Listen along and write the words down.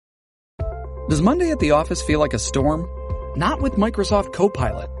Does Monday at the office feel like a storm? Not with Microsoft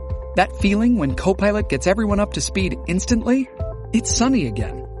Copilot. That feeling when Copilot gets everyone up to speed instantly? It's sunny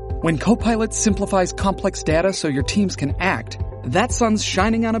again. When Copilot simplifies complex data so your teams can act, that sun's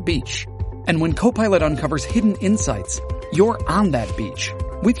shining on a beach. And when Copilot uncovers hidden insights, you're on that beach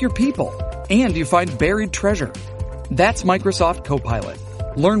with your people, and you find buried treasure. That's Microsoft Copilot.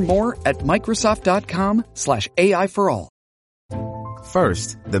 Learn more at Microsoft.com/AI for all.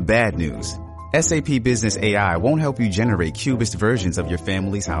 First, the bad news. SAP Business AI won't help you generate cubist versions of your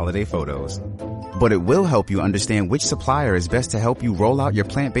family's holiday photos. But it will help you understand which supplier is best to help you roll out your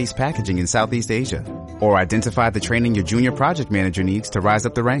plant-based packaging in Southeast Asia, or identify the training your junior project manager needs to rise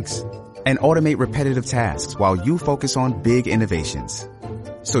up the ranks, and automate repetitive tasks while you focus on big innovations,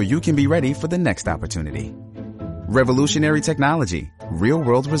 so you can be ready for the next opportunity. Revolutionary technology,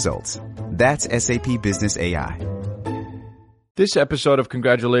 real-world results. That's SAP Business AI. This episode of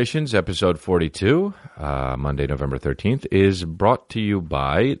Congratulations, episode 42, Monday, November 13th, is brought to you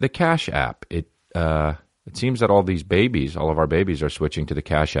by the Cash App. It seems that all of our babies are switching to the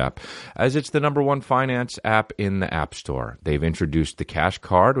Cash App, as it's the number one finance app in the App Store. They've introduced the Cash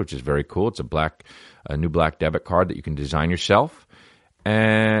Card, which is very cool. It's a new black debit card that you can design yourself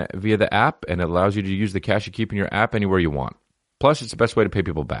via the app, and it allows you to use the cash you keep in your app anywhere you want. Plus, it's the best way to pay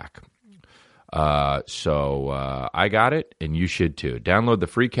people back. So I got it, and you should too. Download the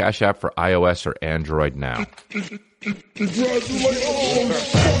free Cash App for iOS or Android now.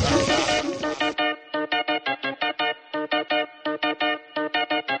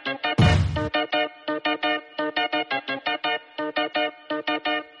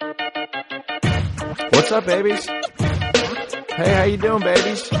 What's up, babies? Hey, how you doing,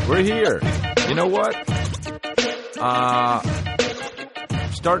 babies? We're here. You know what?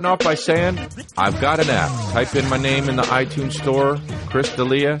 Starting off by saying, I've got an app. Type in my name in the iTunes store, Chris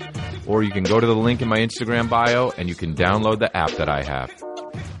D'Elia, or you can go to the link in my Instagram bio and you can download the app that I have.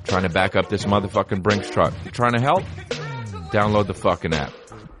 Trying to back up this motherfucking Brinks truck. You trying to help? Download the fucking app.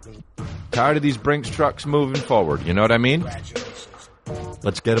 Tired of these Brinks trucks moving forward. You know what I mean?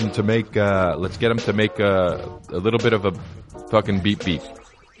 Let's get them to make. A little bit of a fucking beep beep.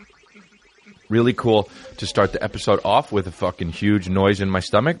 Really cool to start the episode off with a fucking huge noise in my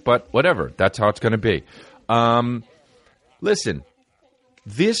stomach, but whatever. That's how it's going to be. Listen,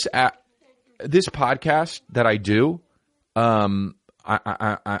 this podcast that I do, I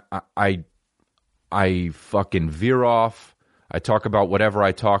fucking veer off. I talk about whatever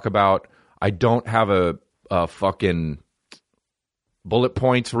I talk about. I don't have a fucking bullet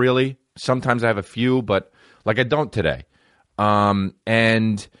points, really. Sometimes I have a few, but like I don't today.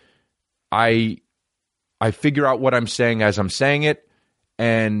 And I figure out what I'm saying as I'm saying it,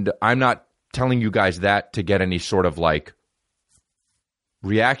 and I'm not telling you guys that to get any sort of like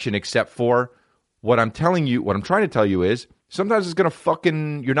reaction, except for what I'm trying to tell you is sometimes it's going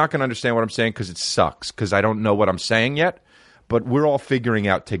to you're not going to understand what I'm saying because it sucks, because I don't know what I'm saying yet, but we're all figuring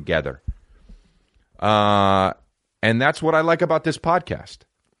out together. And that's what I like about this podcast.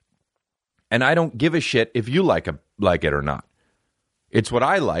 And I don't give a shit if you like it or not. It's what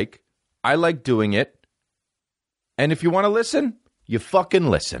I like. I like doing it. And if you want to listen, you fucking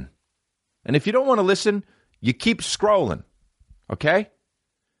listen. And if you don't want to listen, you keep scrolling. Okay?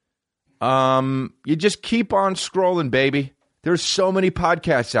 You just keep on scrolling, baby. There's so many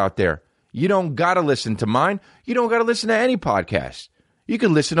podcasts out there. You don't got to listen to mine. You don't got to listen to any podcast. You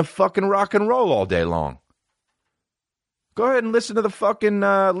can listen to fucking rock and roll all day long. Go ahead and listen to the fucking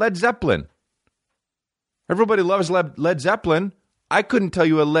Led Zeppelin. Everybody loves Led Zeppelin. I couldn't tell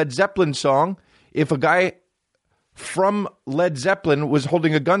you a Led Zeppelin song if a guy from Led Zeppelin was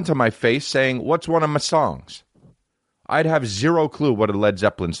holding a gun to my face saying, "What's one of my songs?" I'd have zero clue what a Led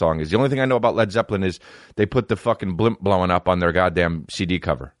Zeppelin song is. The only thing I know about Led Zeppelin is they put the fucking blimp blowing up on their goddamn CD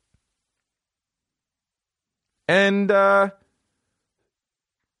cover. And I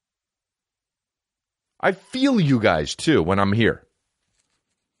feel you guys, too, when I'm here.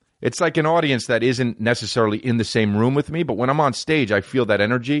 It's like an audience that isn't necessarily in the same room with me, but when I'm on stage, I feel that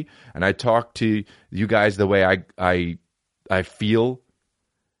energy, and I talk to you guys the way I feel,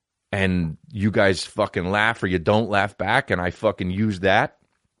 and you guys fucking laugh or you don't laugh back, and I fucking use that.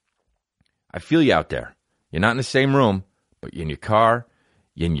 I feel you out there. You're not in the same room, but you're in your car,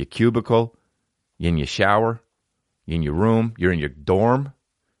 you're in your cubicle, you're in your shower, you're in your room, you're in your dorm,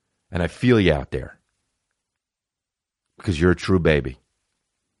 and I feel you out there. Because you're a true baby.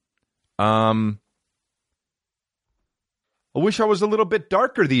 I wish I was a little bit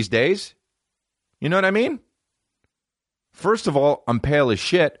darker these days. You know what I mean? First of all, I'm pale as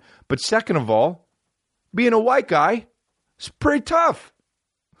shit. But second of all, being a white guy is pretty tough.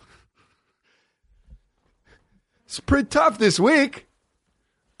 It's pretty tough this week.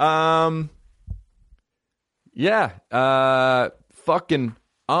 Yeah. Fucking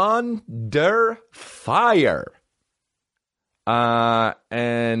under fire.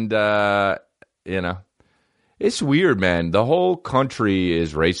 It's weird, man. The whole country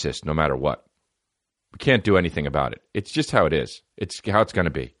is racist no matter what. We can't do anything about it. It's just how it is. It's how it's going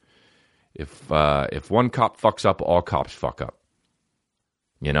to be. If one cop fucks up, all cops fuck up.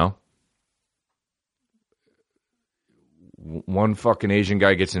 You know? One fucking Asian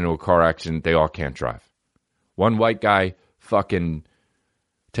guy gets into a car accident, they all can't drive. One white guy fucking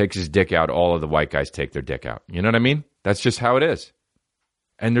takes his dick out, all of the white guys take their dick out. You know what I mean? That's just how it is.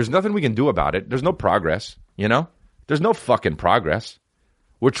 And there's nothing we can do about it. There's no progress, you know? There's no fucking progress.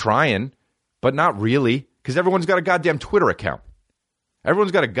 We're trying, but not really, because everyone's got a goddamn Twitter account.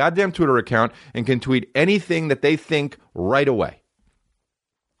 Everyone's got a goddamn Twitter account and can tweet anything that they think right away.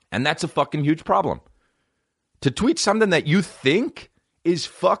 And that's a fucking huge problem. To tweet something that you think is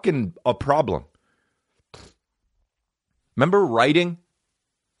fucking a problem. Remember writing?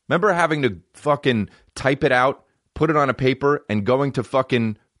 Remember having to fucking type it out, put it on a paper, and going to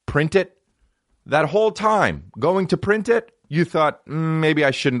fucking print it? That whole time, going to print it, you thought, maybe I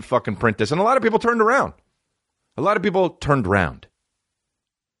shouldn't fucking print this. And a lot of people turned around.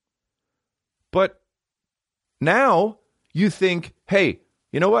 But now you think, hey,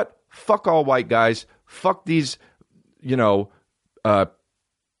 you know what? Fuck all white guys. Fuck these,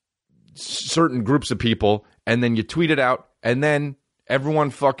 certain groups of people. And then you tweet it out. And then everyone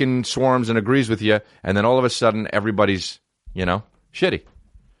fucking swarms and agrees with you. And then all of a sudden, everybody's, shitty.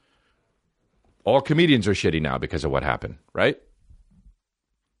 All comedians are shitty now because of what happened, right?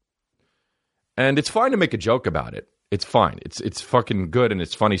 And it's fine to make a joke about it. It's fine. It's fucking good and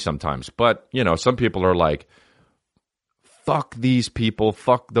it's funny sometimes. But, some people are like, fuck these people,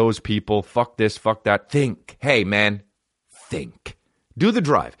 fuck those people, fuck this, fuck that. Think. Hey, man, think. Do the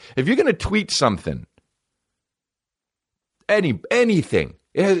drive. If you're going to tweet something, anything,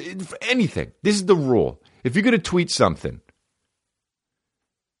 this is the rule. If you're going to tweet something,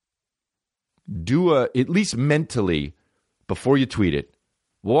 do at least mentally, before you tweet it,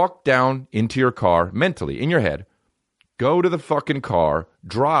 walk down into your car, mentally, in your head, go to the fucking car,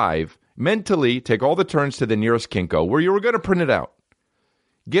 drive, mentally take all the turns to the nearest Kinko where you were going to print it out.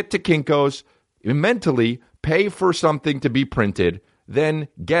 Get to Kinko's, mentally pay for something to be printed, then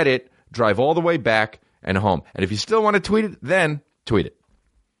get it, drive all the way back and home. And if you still want to tweet it, then tweet it.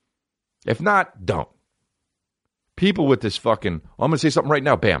 If not, don't. People with this fucking, I'm going to say something right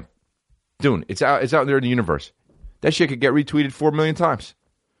now, bam. Dude, it's out there in the universe. That shit could get retweeted 4 million times.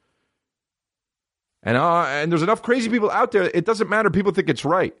 And there's enough crazy people out there, it doesn't matter. People think it's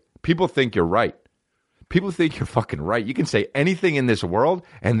right. People think you're right. People think you're fucking right. You can say anything in this world,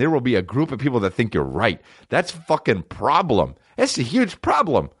 and there will be a group of people that think you're right. That's fucking problem. That's a huge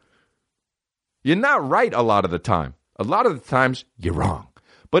problem. You're not right a lot of the time. A lot of the times, you're wrong.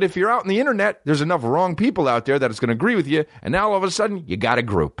 But if you're out on the internet, there's enough wrong people out there that it's going to agree with you, and now all of a sudden, you got a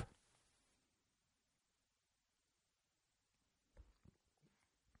group.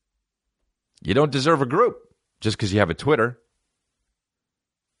 You don't deserve a group just because you have a Twitter.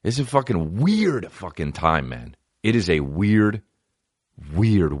 It's a fucking weird fucking time, man. It is a weird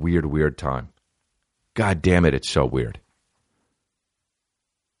time. God damn it, it's so weird.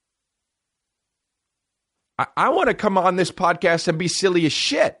 I want to come on this podcast and be silly as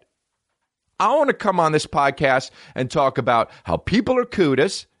shit. I want to come on this podcast and talk about how people are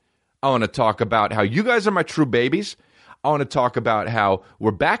kudos. I want to talk about how you guys are my true babies. I want to talk about how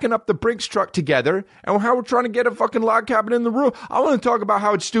we're backing up the Brinks truck together and how we're trying to get a fucking log cabin in the roof. I want to talk about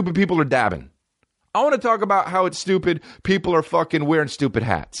how it's stupid people are dabbing. I want to talk about how it's stupid people are fucking wearing stupid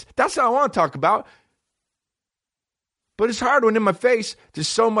hats. That's what I want to talk about. But it's hard when in my face there's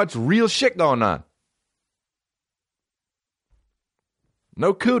so much real shit going on.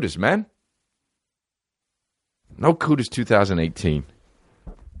 No kudos, man. No kudos 2018.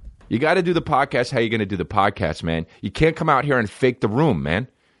 You got to do the podcast how you're going to do the podcast, man. You can't come out here and fake the room, man.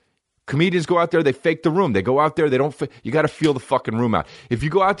 Comedians go out there, they fake the room. They go out there, they don't. You got to feel the fucking room out. If you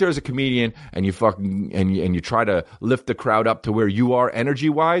go out there as a comedian and you fucking and you try to lift the crowd up to where you are energy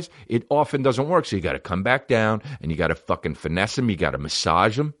wise, it often doesn't work. So you got to come back down and you got to fucking finesse them. You got to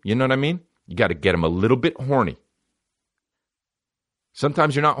massage them. You know what I mean? You got to get them a little bit horny.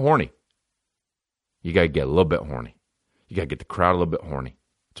 Sometimes you're not horny. You got to get a little bit horny. You got to get the crowd a little bit horny.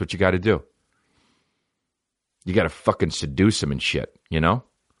 That's what you got to do. You got to fucking seduce them and shit, you know?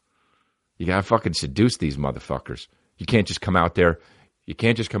 You got to fucking seduce these motherfuckers. You can't just come out there. You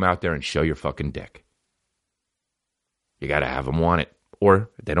can't just come out there and show your fucking dick. You got to have them want it. Or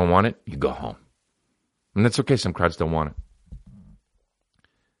if they don't want it, you go home. And that's okay. Some crowds don't want it.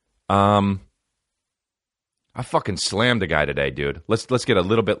 I fucking slammed a guy today, dude. Let's get a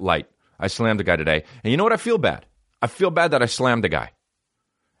little bit light. I slammed a guy today. And you know what? I feel bad. I feel bad that I slammed a guy.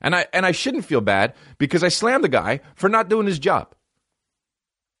 And I shouldn't feel bad because I slammed the guy for not doing his job.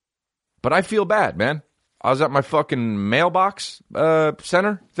 But I feel bad, man. I was at my fucking mailbox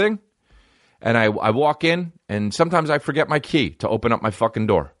center thing. And I walk in, and sometimes I forget my key to open up my fucking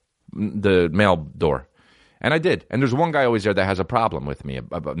door, the mail door. And I did. And there's one guy always there that has a problem with me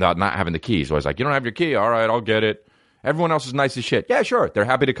about not having the keys. So I was like, you don't have your key? All right, I'll get it. Everyone else is nice as shit. Yeah, sure. They're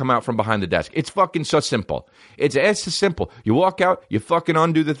happy to come out from behind the desk. It's fucking so simple. It's so simple. You walk out, you fucking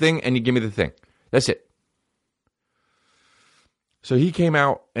undo the thing, and you give me the thing. That's it. So he came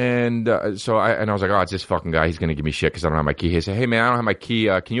out, and I was like, oh, it's this fucking guy. He's going to give me shit because I don't have my key. He said, hey, man, I don't have my key.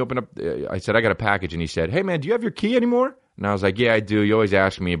 Can you open up? I said, I got a package. And he said, hey, man, do you have your key anymore? And I was like, yeah, I do. You always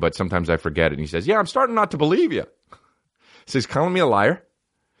ask me, but sometimes I forget it. And he says, yeah, I'm starting not to believe you. So he's calling me a liar.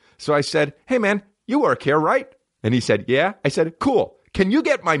 So I said, hey, man, you work here, right? And he said, yeah. I said, cool. Can you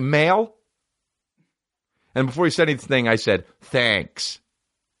get my mail? And before he said anything, I said, thanks.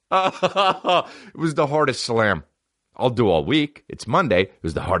 It was the hardest slam I'll do all week. It's Monday. It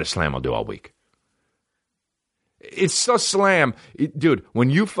was the hardest slam I'll do all week. It's so slam. Dude,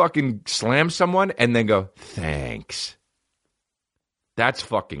 when you fucking slam someone and then go, thanks. That's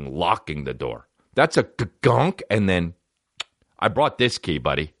fucking locking the door. That's a gunk, and then, I brought this key,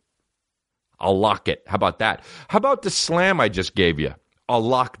 buddy. I'll lock it. How about that? How about the slam I just gave you? I'll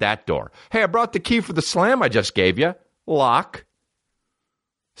lock that door. Hey, I brought the key for the slam I just gave you. Lock.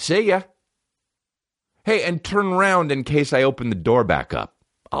 See ya. Hey, and turn around in case I open the door back up.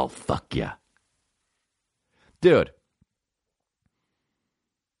 I'll fuck ya. Dude.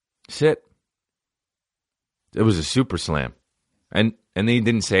 Sit. It was a super slam. And then he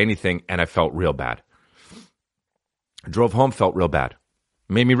didn't say anything, and I felt real bad. I drove home, felt real bad.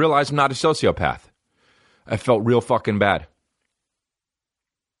 Made me realize I'm not a sociopath. I felt real fucking bad.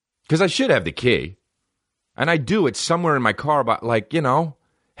 Because I should have the key. And I do. It's somewhere in my car, but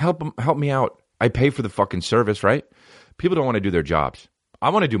help me out. I pay for the fucking service, right? People don't want to do their jobs. I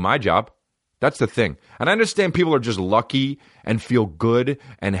want to do my job. That's the thing. And I understand people are just lucky and feel good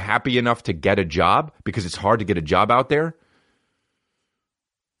and happy enough to get a job because it's hard to get a job out there.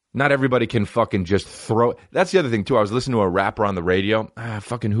 Not everybody can fucking just throw. That's the other thing, too. I was listening to a rapper on the radio.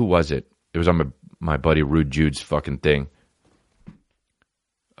 Fucking who was it? It was on my buddy Rude Jude's fucking thing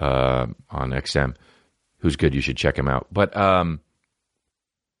on XM. Who's good? You should check him out. But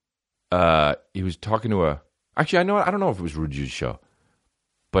he was talking to actually, I don't know if it was Rude Jude's show.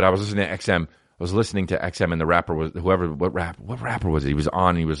 But I was listening to XM. I was listening to XM, and the rapper was what rapper was it? He was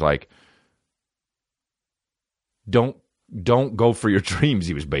on, and he was like, Don't go for your dreams,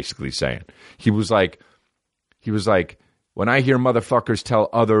 he was basically saying. He was like, when I hear motherfuckers tell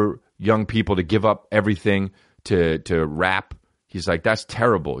other young people to give up everything to rap, he's like, that's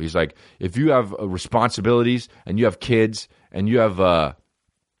terrible. He's like, if you have responsibilities and you have kids and you have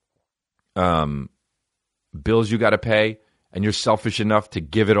bills you got to pay and you're selfish enough to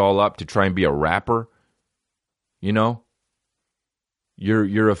give it all up to try and be a rapper, you're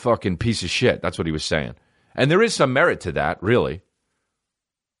a fucking piece of shit. That's what he was saying. And there is some merit to that, really.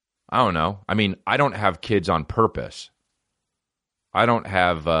 I don't know. I mean, I don't have kids on purpose. I don't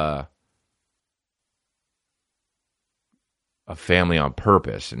have a family on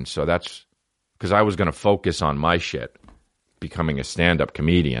purpose. And so that's because I was going to focus on my shit, becoming a stand-up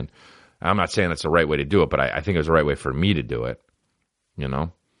comedian. I'm not saying that's the right way to do it, but I think it was the right way for me to do it,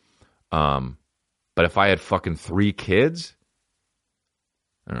 But if I had fucking 3 kids,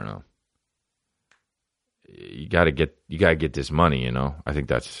 I don't know. You gotta get this money, I think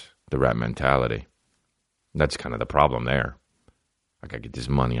that's the rap mentality. That's kind of the problem there. I gotta get this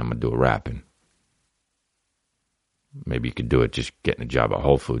money, I'm gonna do a rapping. Maybe you could do it just getting a job at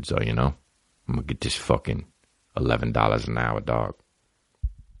Whole Foods, though, I'm gonna get this fucking $11 an hour, dog.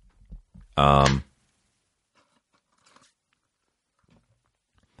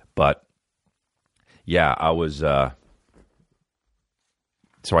 But yeah, I was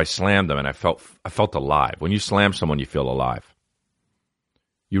so I slammed him, and I felt alive. When you slam someone, you feel alive.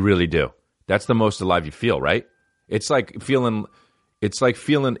 You really do. That's the most alive you feel, right? It's like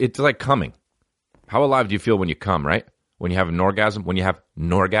coming. How alive do you feel when you come, right? When you have an orgasm? When you have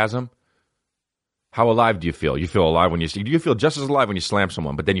an orgasm? How alive do you feel? You feel alive when you feel just as alive when you slam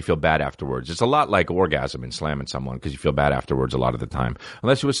someone, but then you feel bad afterwards. It's a lot like orgasm and slamming someone because you feel bad afterwards a lot of the time.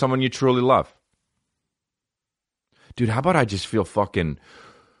 Unless it was someone you truly love. Dude, how about I just feel fucking...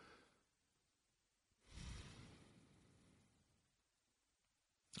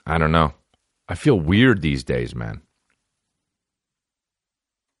 I don't know. I feel weird these days, man.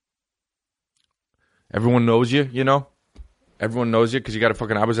 Everyone knows you, you know? Everyone knows you because you got to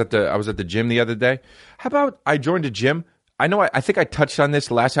fucking... I was at the gym the other day. How about I joined a gym? I know I think I touched on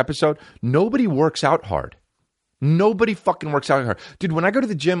this last episode. Nobody works out hard. Nobody fucking works out hard. Dude, when I go to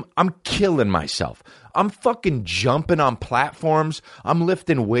the gym, I'm killing myself. I'm fucking jumping on platforms. I'm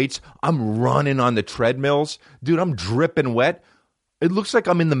lifting weights. I'm running on the treadmills. Dude, I'm dripping wet. It looks like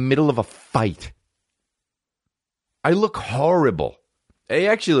I'm in the middle of a fight. I look horrible.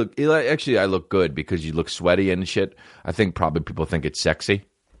 I look good because you look sweaty and shit. I think probably people think it's sexy.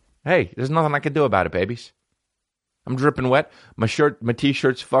 Hey, there's nothing I can do about it, babies. I'm dripping wet. My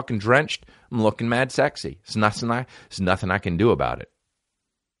t-shirt's fucking drenched. I'm looking mad sexy. There's nothing I can do about it.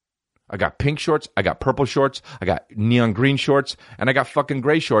 I got pink shorts. I got purple shorts. I got neon green shorts. And I got fucking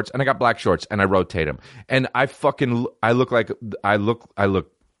gray shorts. And I got black shorts. And I rotate them. And I look.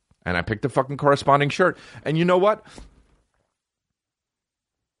 And I picked a fucking corresponding shirt. And you know what?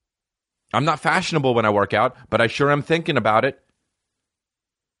 I'm not fashionable when I work out, but I sure am thinking about it.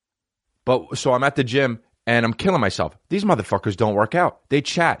 So I'm at the gym and I'm killing myself. These motherfuckers don't work out. They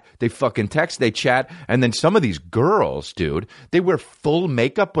chat. They fucking text. They chat. And then some of these girls, dude, they wear full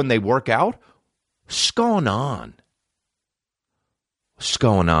makeup when they work out. What's going on? What's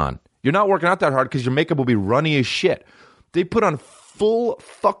going on? You're not working out that hard because your makeup will be runny as shit. They put on full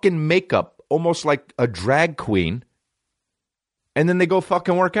fucking makeup, almost like a drag queen, and then they go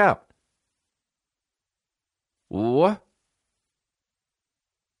fucking work out. What?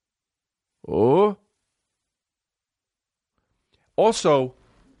 Oh. Also,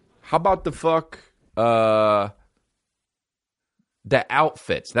 how about the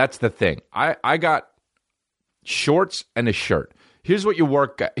outfits? That's the thing. I got shorts and a shirt. Here's what you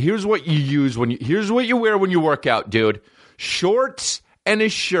here's what you wear when you work out, dude. Shorts and a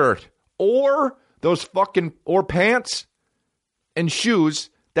shirt. Or pants and shoes.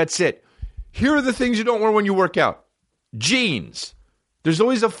 That's it. Here are the things you don't wear when you work out. Jeans. There's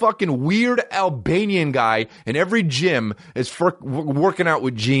always a fucking weird Albanian guy in every gym is working out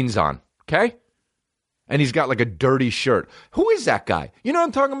with jeans on, okay? And he's got like a dirty shirt. Who is that guy? You know what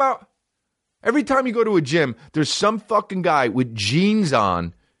I'm talking about? Every time you go to a gym, there's some fucking guy with jeans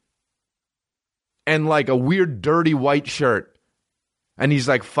on and like a weird dirty white shirt. And he's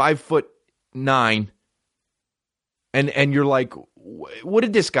like 5'9". And you're like, what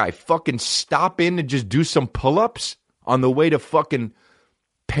did this guy fucking stop in and just do some pull-ups on the way to fucking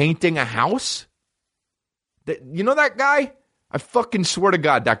painting a house? You know that guy? I fucking swear to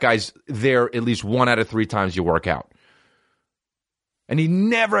God, that guy's there at least 1 out of 3 times you work out. And he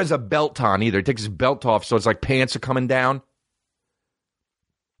never has a belt on either. He takes his belt off, so it's like pants are coming down.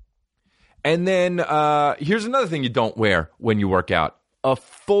 And then here's another thing you don't wear when you work out. A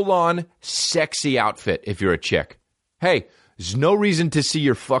full-on sexy outfit if you're a chick. Hey, there's no reason to see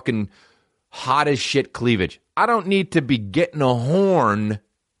your fucking hot as shit cleavage. I don't need to be getting a horn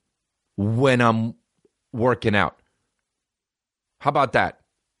when I'm working out. How about that?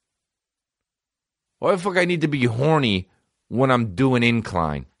 Why the fuck I need to be horny when I'm doing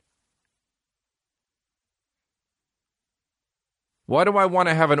incline? Why do I want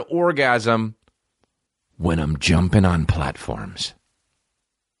to have an orgasm when I'm jumping on platforms?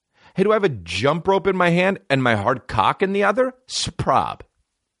 Hey, do I have a jump rope in my hand and my hard cock in the other? Sprob.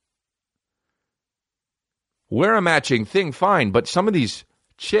 Wear a matching thing, fine, but some of these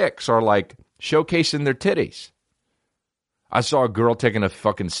chicks are like showcasing their titties. I saw a girl taking a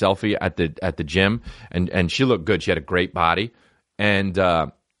fucking selfie at the gym, and she looked good. She had a great body, and I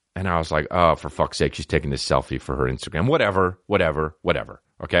was like, oh, for fuck's sake, she's taking this selfie for her Instagram. Whatever.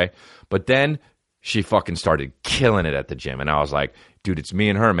 Okay, but then she fucking started killing it at the gym, and I was like, dude, it's me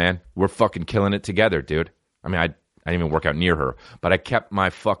and her, man. We're fucking killing it together, dude. I mean, I didn't even work out near her, but I kept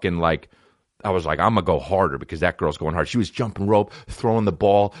my fucking I was like, I'm going to go harder because that girl's going hard. She was jumping rope, throwing the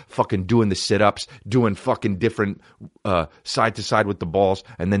ball, fucking doing the sit-ups, doing fucking different side to side with the balls,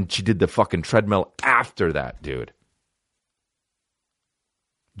 and then she did the fucking treadmill after that, dude.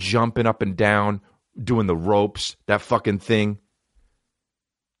 Jumping up and down, doing the ropes, that fucking thing.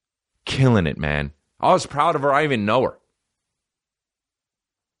 Killing it, man. I was proud of her. I didn't even know her.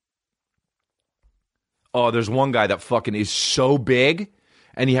 Oh, there's one guy that fucking is so big,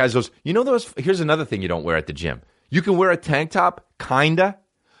 and he has those, here's another thing you don't wear at the gym. You can wear a tank top, kinda,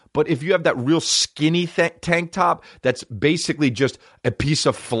 but if you have that real skinny tank top that's basically just a piece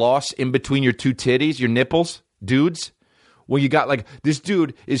of floss in between your two titties, your nipples, dudes, well, you got like, this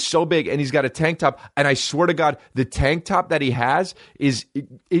dude is so big and he's got a tank top, and I swear to God, the tank top that he has is,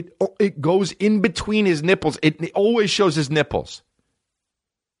 it goes in between his nipples. It always shows his nipples.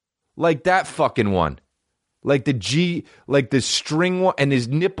 Like that fucking one. Like the string one, and his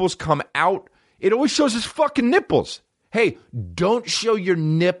nipples come out. It always shows his fucking nipples. Hey, don't show your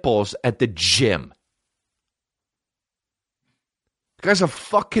nipples at the gym. The guy's a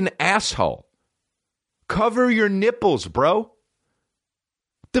fucking asshole. Cover your nipples, bro.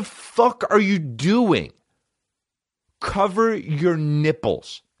 The fuck are you doing? Cover your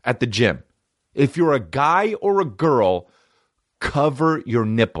nipples at the gym. If you're a guy or a girl, cover your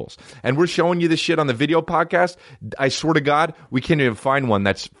nipples. And we're showing you this shit on the video podcast. I swear to God, we can't even find one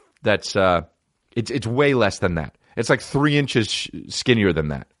that's it's way less than that. It's like 3 inches skinnier than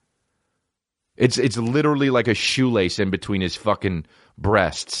that. It's literally like a shoelace in between his fucking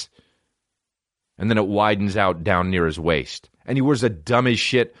breasts. And then it widens out down near his waist. And he wears a dumb as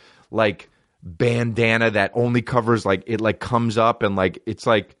shit like bandana that only covers like it like comes up and like it's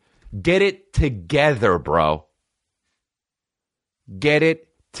like, get it together, bro. Get it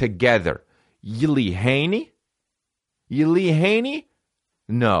together. You Lee Haney? You Lee Haney?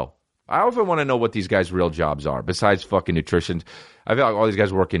 No. I often want to know what these guys' real jobs are besides fucking nutrition. I feel like all these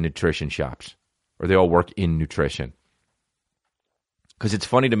guys work in nutrition shops or they all work in nutrition. Because it's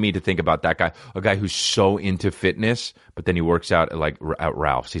funny to me to think about that guy, a guy who's so into fitness, but then he works out at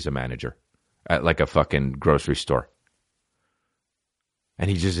Ralph's. He's a manager at like a fucking grocery store. And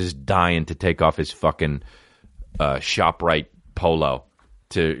he just is dying to take off his fucking ShopRite polo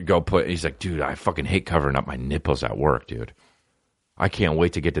to go put. He's like, dude, I fucking hate covering up my nipples at work, dude. I can't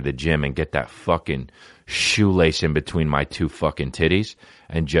wait to get to the gym and get that fucking shoelace in between my two fucking titties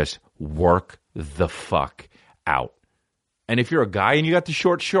and just work the fuck out. And if you're a guy and you got the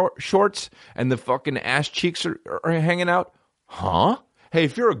shorts and the fucking ass cheeks are hanging out, huh? Hey,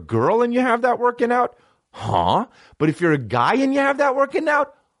 if you're a girl and you have that working out, huh? But if you're a guy and you have that working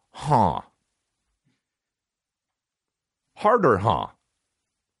out, huh? Harder, huh?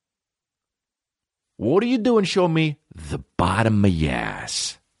 What are you doing? Show me the bottom of your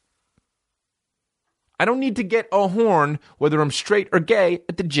ass. I don't need to get a horn, whether I'm straight or gay,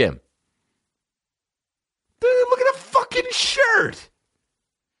 at the gym. Look at the fucking shirt.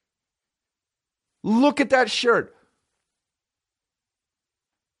 Look at that shirt.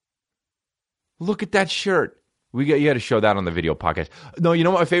 Look at that shirt. You got to show that on the video podcast. No, you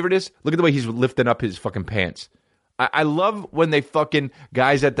know what my favorite is? Look at the way he's lifting up his fucking pants. I love when they fucking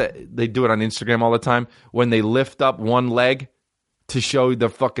guys they do it on Instagram all the time when they lift up one leg to show the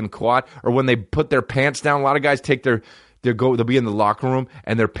fucking quad, or when they put their pants down. A lot of guys take they'll be in the locker room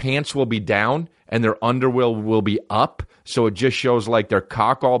and their pants will be down and their underwear will be up, so it just shows like their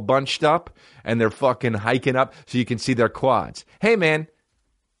cock all bunched up and they're fucking hiking up so you can see their quads. Hey man,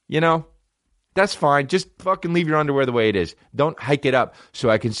 that's fine. Just fucking leave your underwear the way it is. Don't hike it up so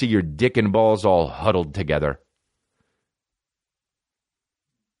I can see your dick and balls all huddled together.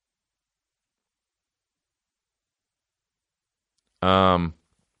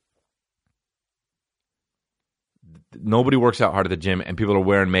 Nobody works out hard at the gym, and people are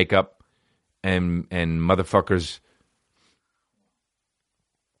wearing makeup, and motherfuckers.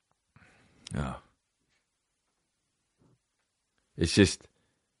 Oh. It's just.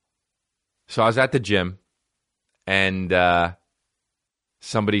 So I was at the gym, and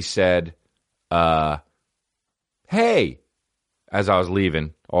somebody said, "Hey," as I was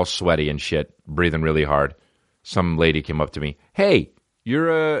leaving, all sweaty and shit, breathing really hard. Some lady came up to me. Hey,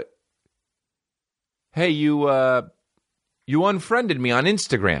 you unfriended me on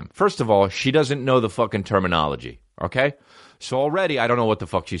Instagram. First of all, she doesn't know the fucking terminology, okay? So already I don't know what the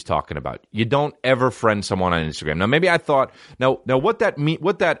fuck she's talking about. You don't ever friend someone on Instagram. Now maybe I thought, now what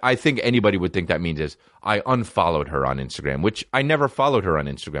that I think anybody would think that means is I unfollowed her on Instagram, which I never followed her on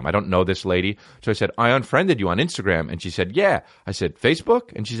Instagram. I don't know this lady. So I said, I unfriended you on Instagram. And she said, yeah. I said,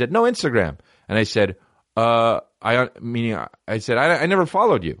 Facebook? And she said, no, Instagram. And I said, I never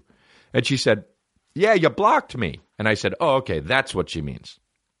followed you. And she said, yeah, you blocked me. And I said, oh, okay, that's what she means.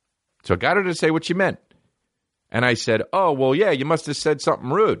 So I got her to say what she meant. And I said, oh, well, yeah, you must have said something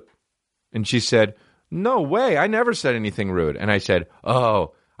rude. And she said, no way, I never said anything rude. And I said,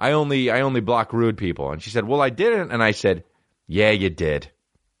 oh, I only block rude people. And she said, well, I didn't. And I said, yeah, you did.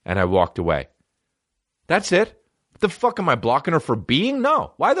 And I walked away. That's it. What the fuck am I blocking her for being?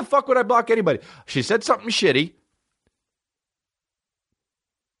 No. Why the fuck would I block anybody? She said something shitty.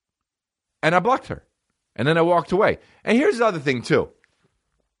 And I blocked her. And then I walked away. And here's the other thing, too.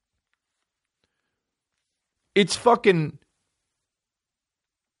 It's fucking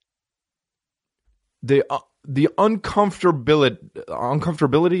the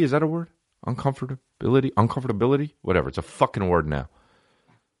uncomfortability, is that a word? Uncomfortability, whatever. It's a fucking word now.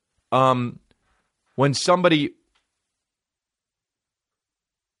 When somebody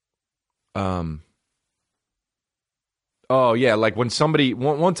Oh, yeah, like when somebody,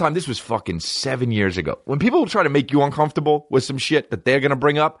 one time, this was fucking 7 years ago, when people try to make you uncomfortable with some shit that they're going to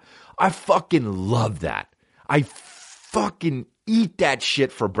bring up, I fucking love that. I fucking eat that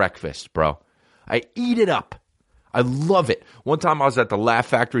shit for breakfast, bro. I eat it up. I love it. One time I was at the Laugh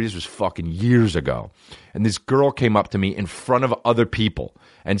Factory, this was fucking years ago, and this girl came up to me in front of other people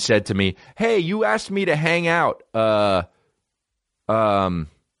and said to me, hey, you asked me to hang out on...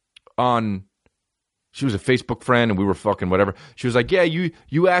 She was a Facebook friend, and we were fucking whatever. She was like, yeah,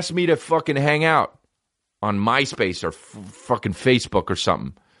 you asked me to fucking hang out on MySpace or fucking Facebook or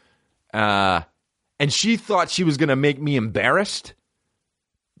something. And she thought she was going to make me embarrassed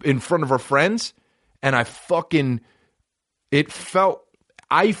in front of her friends. And I felt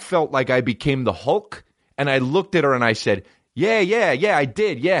like I became the Hulk. And I looked at her and I said, yeah, I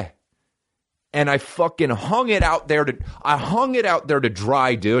did, yeah. And I fucking hung it out there to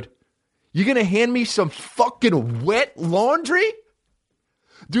dry, dude. You're going to hand me some fucking wet laundry?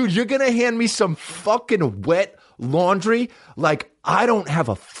 Dude, you're going to hand me some fucking wet laundry like I don't have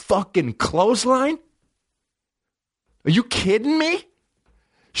a fucking clothesline? Are you kidding me?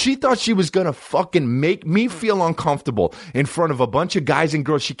 She thought she was going to fucking make me feel uncomfortable in front of a bunch of guys and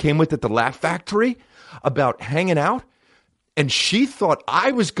girls she came with at the Laugh Factory about hanging out. And she thought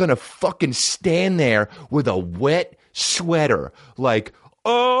I was going to fucking stand there with a wet sweater like,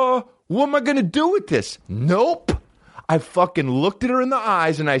 what am I going to do with this? Nope. I fucking looked at her in the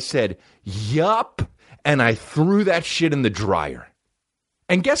eyes and I said, yup. And I threw that shit in the dryer.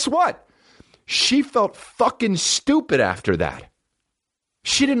 And guess what? She felt fucking stupid after that.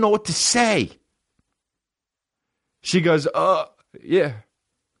 She didn't know what to say. She goes, yeah.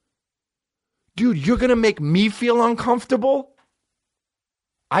 Dude, you're going to make me feel uncomfortable?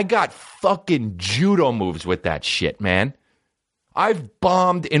 I got fucking judo moves with that shit, man. I've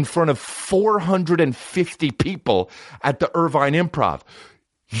bombed in front of 450 people at the Irvine Improv.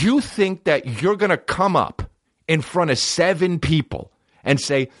 You think that you're going to come up in front of 7 people and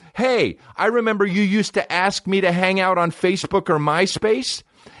say, hey, I remember you used to ask me to hang out on Facebook or MySpace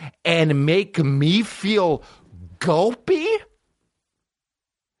and make me feel gulpy?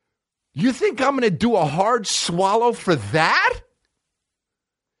 You think I'm going to do a hard swallow for that?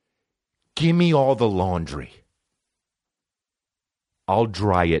 Give me all the laundry. I'll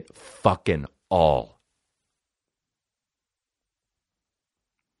dry it fucking all.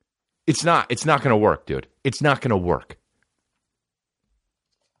 It's not going to work, dude. It's not going to work.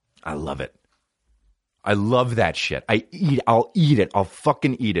 I love it. I love that shit. I'll eat it. I'll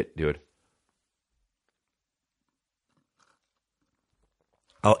fucking eat it, dude.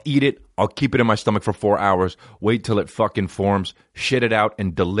 I'll eat it. I'll keep it in my stomach for 4 hours. Wait till it fucking forms. Shit it out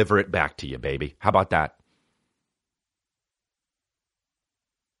and deliver it back to you, baby. How about that?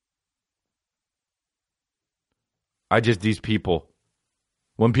 These people,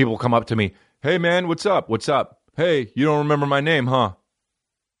 when people come up to me, hey man, what's up? What's up? Hey, you don't remember my name, huh?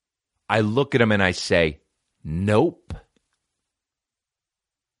 I look at them and I say, nope.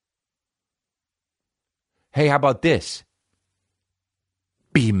 Hey, how about this?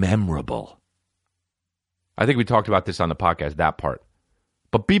 Be memorable. I think we talked about this on the podcast, that part.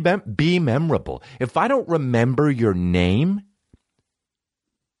 But be memorable. If I don't remember your name,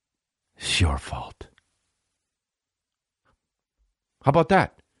 it's your fault. How about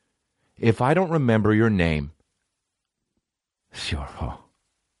that? If I don't remember your name, it's your fault.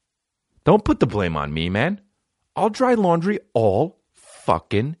 Don't put the blame on me, man. I'll dry laundry all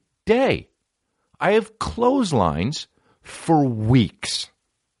fucking day. I have clotheslines for weeks.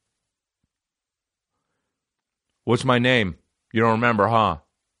 What's my name? You don't remember, huh?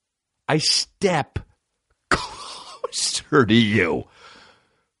 I step closer to you.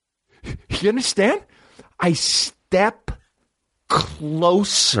 You understand? I step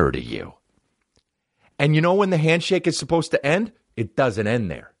closer to you. And you know when the handshake is supposed to end? It doesn't end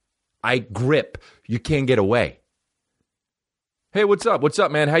there. I grip. You can't get away. Hey, what's up? What's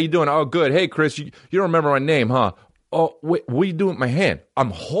up, man? How you doing? Oh, good. Hey, Chris, you don't remember my name, huh? Oh, wait, what are you doing with my hand?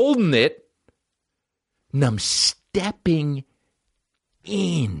 I'm holding it, and I'm stepping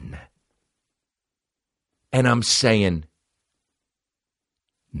in. And I'm saying,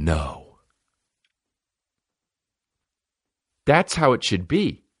 no. That's how it should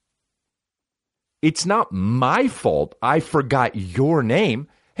be. It's not my fault I forgot your name.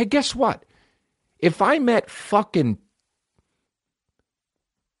 Hey, guess what? If I met fucking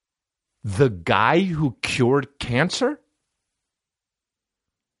the guy who cured cancer,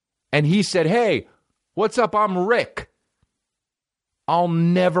 and he said, hey, what's up? I'm Rick. I'll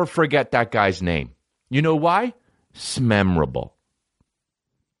never forget that guy's name. You know why? It's memorable.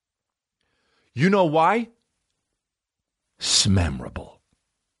 You know why? Smemorable.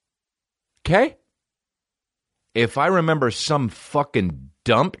 Okay? If I remember some fucking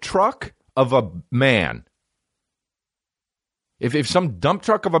dump truck of a man, if some dump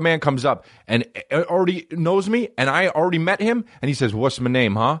truck of a man comes up and already knows me and I already met him and he says, what's my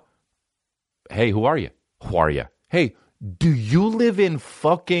name, huh? Hey, who are you? Who are you? Hey, do you live in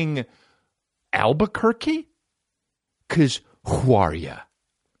fucking Albuquerque? 'Cause who are you?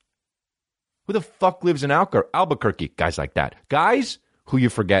 Who the fuck lives in Albuquerque? Guys like that. Guys who you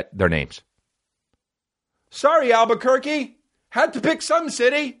forget their names. Sorry, Albuquerque. Had to pick some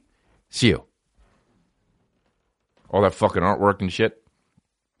city. It's you. All that fucking artwork and shit.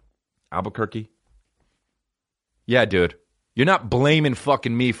 Albuquerque. Yeah, dude. You're not blaming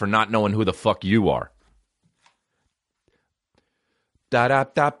fucking me for not knowing who the fuck you are.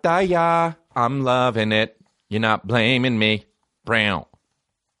 Da-da-da-da-ya. I'm loving it. You're not blaming me. Brown.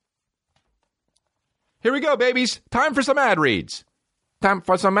 Here we go, babies. Time for some ad reads. Time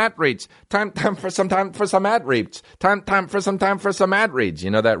for some ad reads. Time for some ad reads. Time for some ad reads.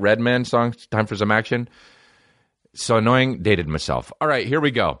 You know that Redman song, Time for Some Action? So annoying, dated myself. All right, here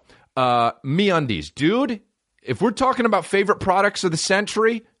we go. MeUndies. Dude, if we're talking about favorite products of the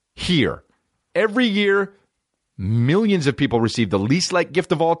century, here. Every year, millions of people receive the least liked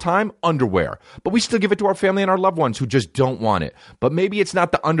gift of all time, underwear. But we still give it to our family and our loved ones who just don't want it. But maybe it's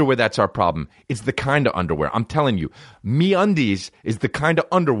not the underwear that's our problem. It's the kind of underwear. I'm telling you, MeUndies is the kind of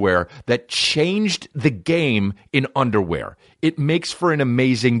underwear that changed the game in underwear. It makes for an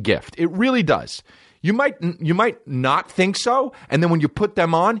amazing gift. It really does. You might not think so, and then when you put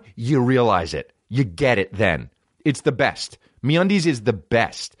them on, you realize it. You get it then. It's the best. MeUndies is the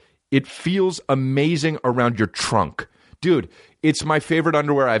best. It feels amazing around your trunk. Dude, it's my favorite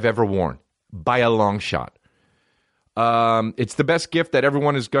underwear I've ever worn, by a long shot. It's the best gift that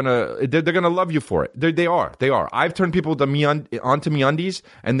everyone is they're gonna love you for it. They are. I've turned people onto MeUndies,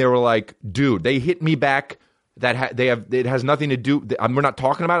 and they were like, dude, they hit me back. It has nothing to do. We're not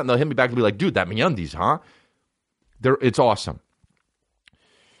talking about it, and they'll hit me back and be like, dude, that MeUndies, huh? It's awesome.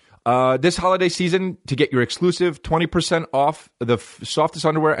 This holiday season, to get your exclusive 20% off the softest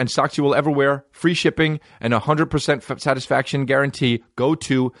underwear and socks you will ever wear, free shipping, and 100% satisfaction guarantee, go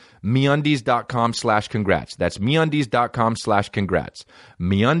to MeUndies.com/congrats. That's MeUndies.com/congrats.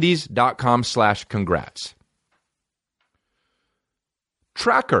 MeUndies.com/congrats.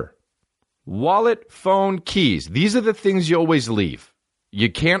 Tracker. Wallet, phone, keys. These are the things you always leave.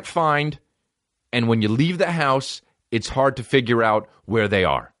 You can't find, and when you leave the house, it's hard to figure out where they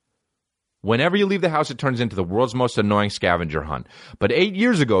are. Whenever you leave the house, it turns into the world's most annoying scavenger hunt. But 8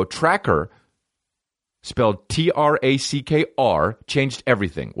 years ago, Tracker, spelled Trackr, changed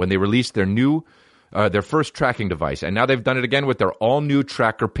everything when they released their first tracking device. And now they've done it again with their all-new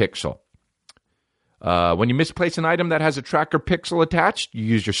Tracker Pixel. When you misplace an item that has a Tracker Pixel attached, you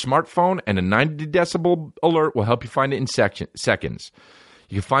use your smartphone, and a 90 decibel alert will help you find it in seconds.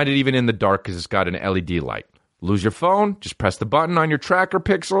 You can find it even in the dark because it's got an LED light. Lose your phone, just press the button on your Tracker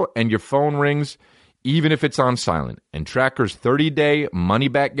Pixel, and your phone rings, even if it's on silent. And Tracker's 30-day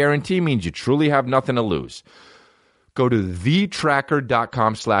money-back guarantee means you truly have nothing to lose. Go to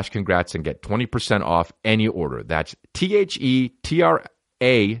thetracker.com/congrats and get 20% off any order. That's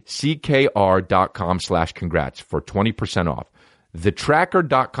TheTracker.com/congrats for 20% off.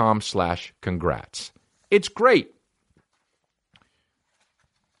 Thetracker.com/congrats. It's great.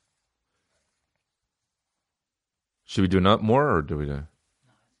 Should we do more, or do we do?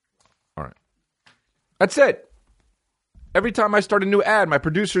 All right. That's it. Every time I start a new ad, my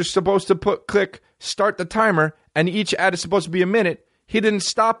producer's supposed to click start the timer, and each ad is supposed to be a minute. He didn't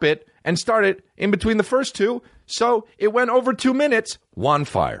stop it and start it in between the first two, so it went over 2 minutes. One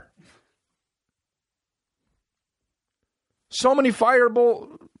fire. So many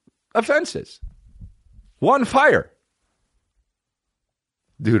fireable offenses. One fire.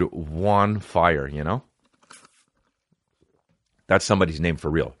 Dude, one fire, you know? That's somebody's name for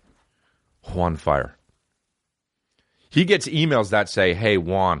real. Juan Fire. He gets emails that say, hey,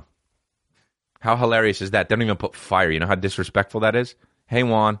 Juan. How hilarious is that? They don't even put fire. You know how disrespectful that is? Hey,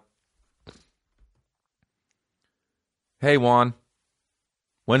 Juan. Hey, Juan.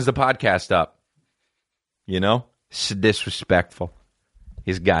 When's the podcast up? You know? It's disrespectful.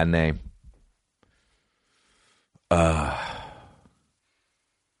 He's got a name.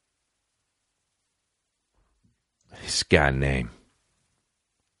 He's got a name.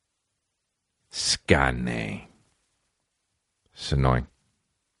 Scanning. It's annoying.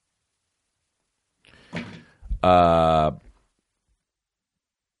 Oh,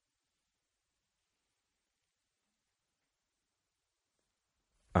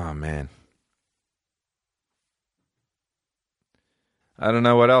 man. I don't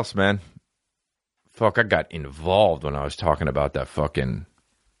know what else, man. Fuck, I got involved when I was talking about that fucking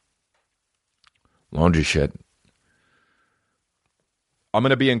laundry shit. I'm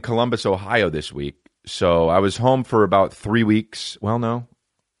going to be in Columbus, Ohio this week. So I was home for about 3 weeks. Well, no,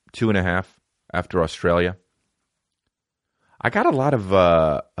 2.5 after Australia. I got a lot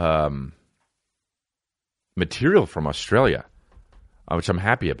of material from Australia, which I'm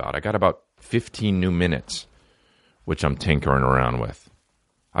happy about. I got about 15 new minutes, which I'm tinkering around with.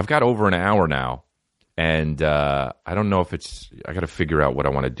 I've got over an hour now, and I don't know if I got to figure out what I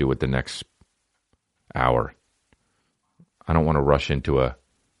want to do with the next hour. I don't want to rush into a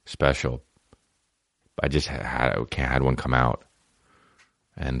special. I just had one come out,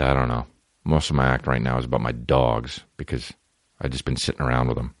 and I don't know. Most of my act right now is about my dogs because I've just been sitting around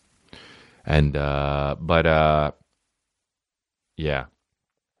with them. And, yeah.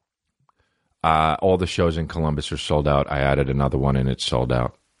 All the shows in Columbus are sold out. I added another one and it's sold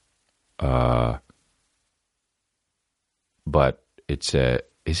out. But is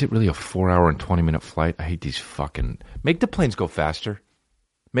it really a 4-hour and 20-minute flight? I hate these fucking... Make the planes go faster.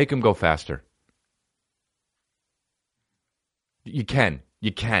 Make them go faster. You can.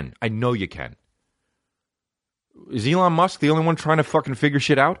 You can. I know you can. Is Elon Musk the only one trying to fucking figure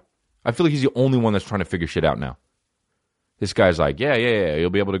shit out? I feel like he's the only one that's trying to figure shit out now. This guy's like, yeah, you'll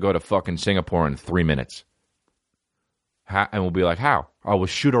be able to go to fucking Singapore in 3 minutes. And we'll be like, how? Oh, we'll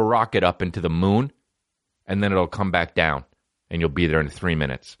shoot a rocket up into the moon, and then it'll come back down, and you'll be there in 3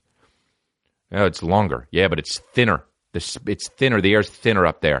 minutes. Oh, it's longer. Yeah, but it's thinner. It's thinner. The air's thinner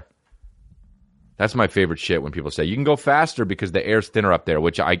up there. That's my favorite shit when people say, you can go faster because the air's thinner up there,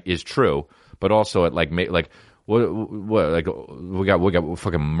 which is true, but also it like what like we got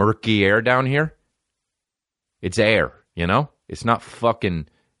fucking murky air down here. It's air, you know? It's not fucking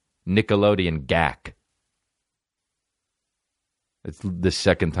Nickelodeon GAC. It's the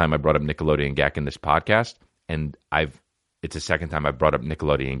second time I brought up Nickelodeon GAC in this podcast, and it's the second time I've brought up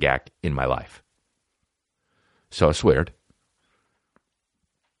Nickelodeon GAC in my life. So it's weird.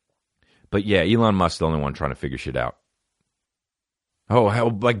 But yeah, Elon Musk's the only one trying to figure shit out. Oh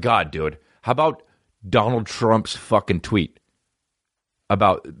my God, dude. How about Donald Trump's fucking tweet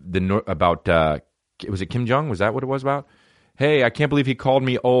about was it Kim Jong? Was that what it was about? Hey, I can't believe he called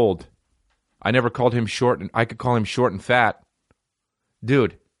me old. I never called him short, and I could call him short and fat.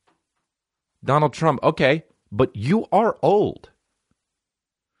 Dude, Donald Trump, okay, but you are old.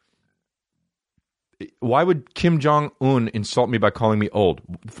 Why would Kim Jong-un insult me by calling me old?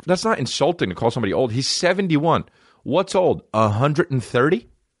 That's not insulting to call somebody old. He's 71. What's old? 130?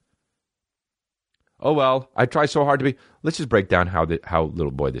 Oh, well, I try so hard to be... Let's just break down how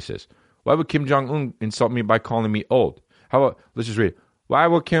little boy this is. Why would Kim Jong-un insult me by calling me old? How about... Let's just read it. Why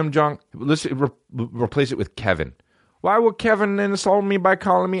would Kim Jong... Let's replace it with Kevin. Why would Kevin insult me by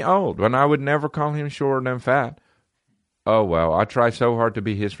calling me old when I would never call him short and fat? Oh, well, I try so hard to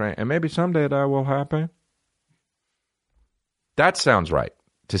be his friend, and maybe someday that will happen. That sounds right,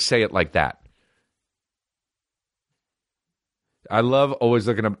 to say it like that. I love always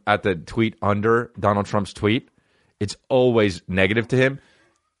looking at the tweet under Donald Trump's tweet. It's always negative to him.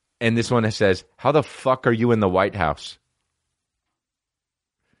 And this one says, how the fuck are you in the White House?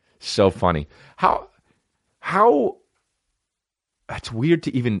 So funny. How that's weird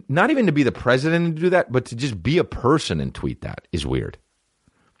to even, not even to be the president and do that, but to just be a person and tweet that is weird.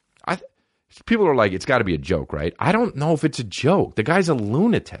 People are like, it's got to be a joke, right? I don't know if it's a joke. The guy's a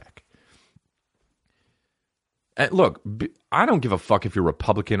lunatic. And look, I don't give a fuck if you're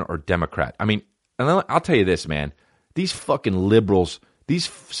Republican or Democrat. I mean, and I'll tell you this, man. These fucking liberals,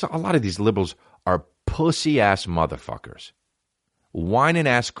 a lot of these liberals are pussy-ass motherfuckers.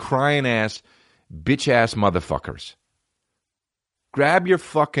 Whining-ass, crying-ass, bitch-ass motherfuckers. Grab your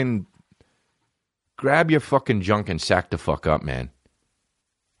fucking junk and sack the fuck up, man.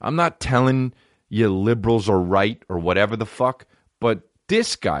 I'm not telling you liberals are right or whatever the fuck, but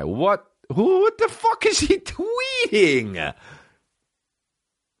this guy, what the fuck is he tweeting?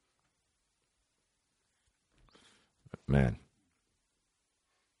 Man.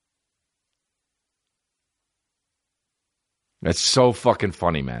 That's so fucking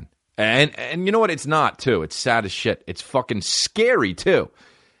funny, man. And you know what? It's not, too. It's sad as shit. It's fucking scary, too.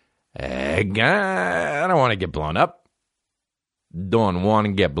 I don't want to get blown up. Don't want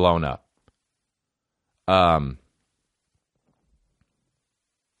to get blown up.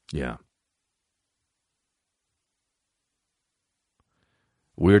 Yeah.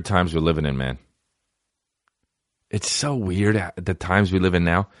 Weird times we're living in, man. It's so weird, the times we live in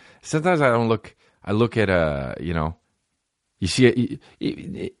now. Sometimes I look at, you know, you see it,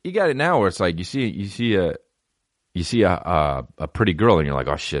 you got it now where it's like you see you see a pretty girl and you're like,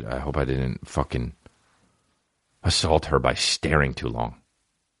 oh shit, I hope I didn't fucking assault her by staring too long.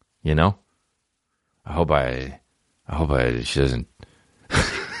 You know? I hope she doesn't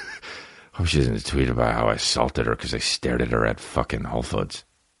hope she doesn't tweet about how I assaulted her because I stared at her at fucking Whole Foods.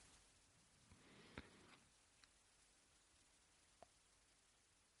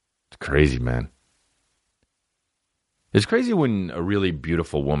 It's crazy, man. It's crazy when a really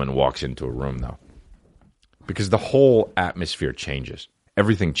beautiful woman walks into a room, though, because the whole atmosphere changes.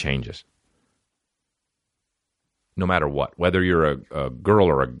 Everything changes. No matter what, whether you're a girl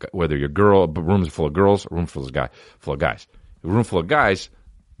or whether you're a girl, a room full of girls, a room full of guys. A room full of guys,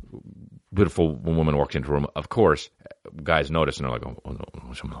 beautiful woman walks into a room. Of course, guys notice and they're like, "Oh no,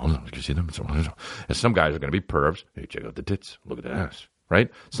 did you see them?" And some guys are going to be pervs. Hey, check out the tits. Look at the ass. Right?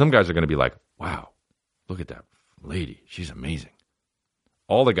 Some guys are going to be like, "Wow, look at that lady. She's amazing."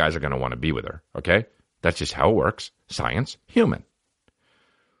 All the guys are going to want to be with her. Okay, that's just how it works. Science, human.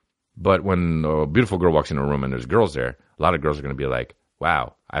 But when a beautiful girl walks into a room and there's girls there, a lot of girls are going to be like,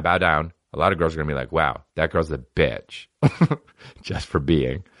 wow, I bow down. A lot of girls are going to be like, wow, that girl's a bitch. Just for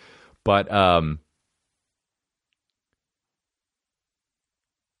being. But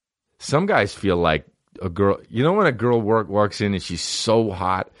some guys feel like a girl, you know when a girl walks in and she's so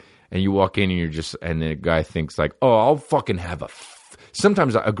hot and you walk in and you're just, and the guy thinks like, oh, I'll fucking have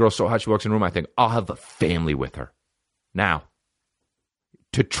sometimes a girl's so hot she walks in the room, I think, I'll have a family with her. Now.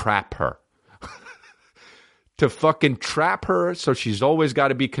 To trap her. To fucking trap her so she's always got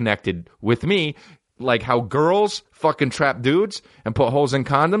to be connected with me, like how girls fucking trap dudes and put holes in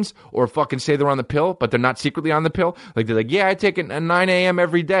condoms, or fucking say they're on the pill, but they're not secretly on the pill. Like they're like, yeah, I take it at 9 a.m.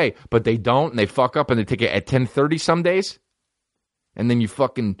 every day, but they don't, and they fuck up and they take it at 10:30 some days. And then you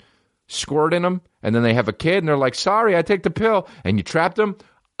fucking squirt in them, and then they have a kid, and they're like, sorry, I take the pill, and you trapped them.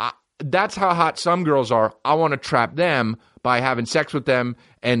 That's how hot some girls are. I want to trap them by having sex with them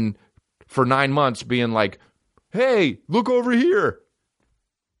and for 9 months being like, hey, look over here.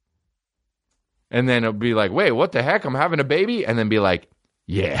 And then it'll be like, wait, what the heck? I'm having a baby? And then be like,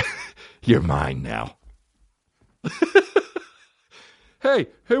 yeah, you're mine now. Hey,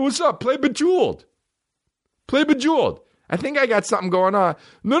 what's up? Play Bejeweled. I think I got something going on.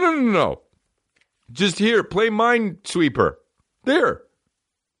 No. Just here, play Minesweeper. There.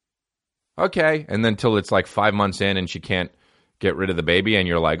 Okay, and then till it's like 5 months in and she can't get rid of the baby and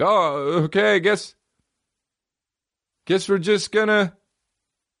you're like, oh, okay, guess we're just gonna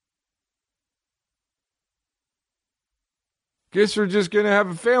have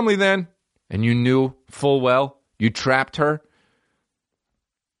a family then. And you knew full well you trapped her.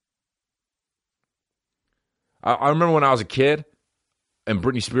 I remember when I was a kid and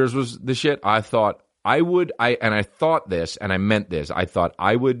Britney Spears was the shit, I thought I thought this and I meant this. I thought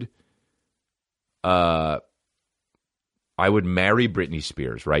I would marry Britney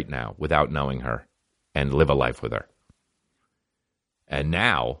Spears right now without knowing her and live a life with her. And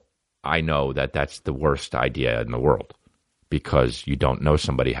now I know that that's the worst idea in the world because you don't know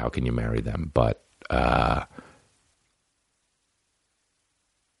somebody. How can you marry them? But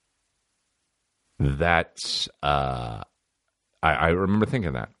that's I remember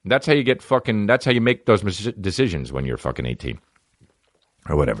thinking that. That's how you get fucking. That's how you make those decisions when you're fucking 18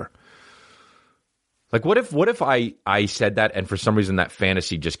 or whatever. Like, what if I said that and for some reason that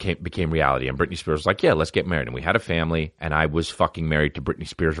fantasy just became reality and Britney Spears was like, yeah, let's get married. And we had a family and I was fucking married to Britney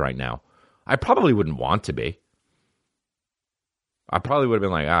Spears right now. I probably wouldn't want to be. I probably would have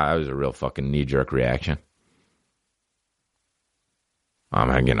been like, that was a real fucking knee-jerk reaction.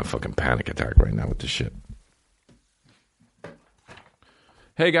 I'm getting a fucking panic attack right now with this shit.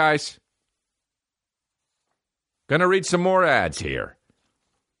 Hey, guys. Gonna read some more ads here.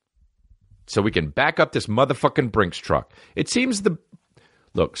 So we can back up this motherfucking Brinks truck. It seems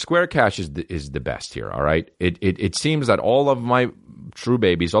look, Square Cash is the best here, all right? It seems that all of my true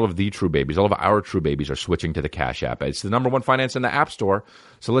babies, all of our true babies are switching to the Cash App. It's the number one finance in the App Store,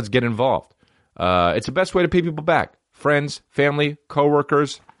 so let's get involved. It's the best way to pay people back. Friends, family,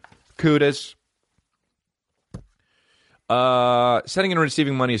 coworkers, kudos. Sending and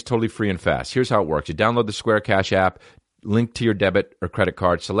receiving money is totally free and fast. Here's how it works. You download the Square Cash app, link to your debit or credit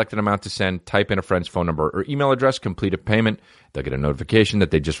card, select an amount to send, type in a friend's phone number or email address, complete a payment. They'll get a notification that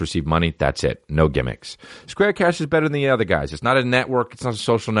they just received money. That's it. No gimmicks. Square Cash is better than the other guys. It's not a network. It's not a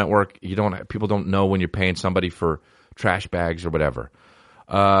social network. People don't know when you're paying somebody for trash bags or whatever.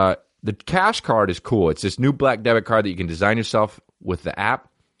 The Cash Card is cool. It's this new black debit card that you can design yourself with the app.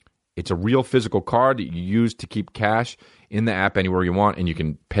 It's a real physical card that you use to keep cash in the app anywhere you want, and you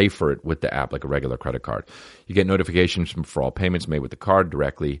can pay for it with the app like a regular credit card. You get notifications for all payments made with the card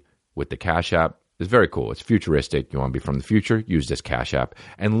directly with the Cash App. It's very cool. It's futuristic. You want to be from the future? Use this Cash App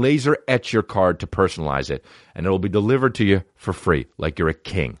and laser etch your card to personalize it, and it will be delivered to you for free, like you're a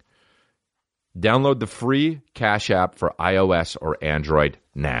king. Download the free Cash App for iOS or Android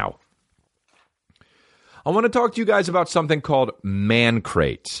now. I want to talk to you guys about something called man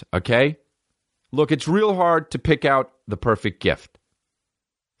crates, okay? Look, it's real hard to pick out the perfect gift.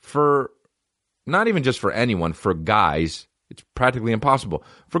 For, not even just for anyone, for guys, it's practically impossible.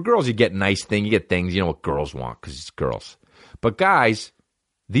 For girls, you get nice things, you get things, you know what girls want because it's girls. But guys,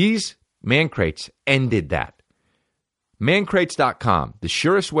 these man crates ended that. Mancrates.com, the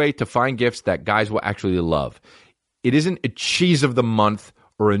surest way to find gifts that guys will actually love. It isn't a cheese of the month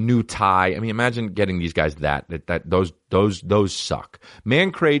or a new tie. I mean, imagine getting these guys those suck.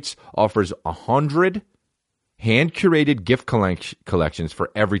 Man Crates offers 100 hand-curated gift collections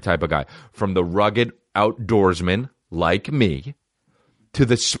for every type of guy, from the rugged outdoorsman like me to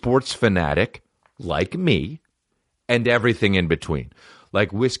the sports fanatic like me and everything in between.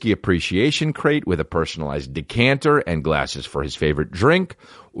 Like Whiskey Appreciation Crate with a personalized decanter and glasses for his favorite drink,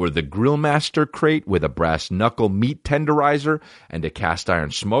 or the Grill Master Crate with a brass knuckle meat tenderizer and a cast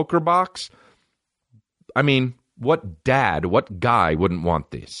iron smoker box. I mean, what guy wouldn't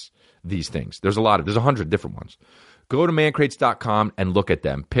want these things? There's 100 different ones. Go to mancrates.com and look at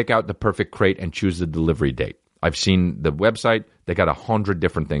them. Pick out the perfect crate and choose the delivery date. I've seen the website. They got 100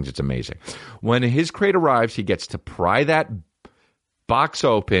 different things. It's amazing. When his crate arrives, he gets to pry that box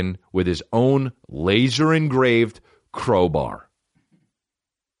open with his own laser-engraved crowbar.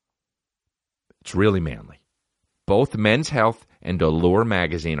 It's really manly. Both Men's Health and Allure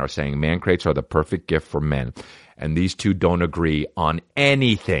magazine are saying man crates are the perfect gift for men, and these two don't agree on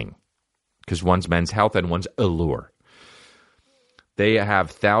anything because one's Men's Health and one's Allure. They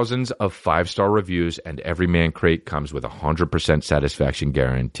have thousands of 5-star reviews, and every man crate comes with a 100% satisfaction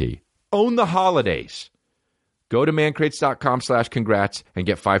guarantee. Own the holidays. Go to mancrates.com/congrats and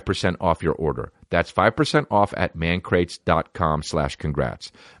get 5% off your order. That's 5% off at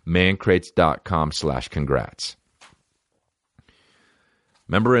mancrates.com/congrats. Mancrates.com/congrats.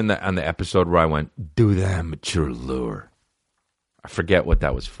 Remember on the episode where I went, do the amateur lure? I forget what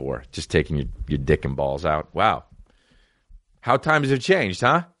that was for. Just taking your dick and balls out. Wow. How times have changed,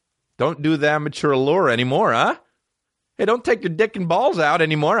 huh? Don't do the amateur lure anymore, huh? Hey, don't take your dick and balls out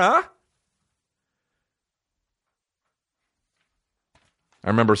anymore, huh? I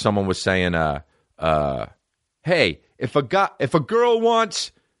remember someone was saying, hey, if a girl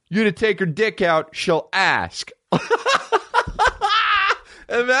wants you to take her dick out, she'll ask.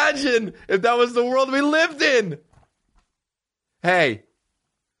 Imagine if that was the world we lived in. Hey,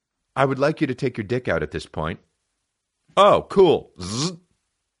 I would like you to take your dick out at this point. Oh, cool. Zzz.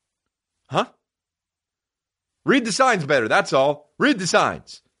 Huh? Read the signs better, that's all. Read the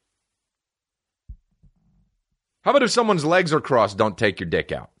signs. How about if someone's legs are crossed, don't take your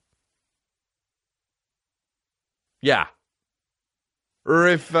dick out? Yeah. Or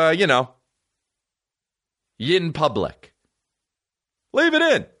if, you're in public. Leave it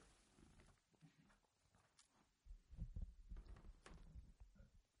in.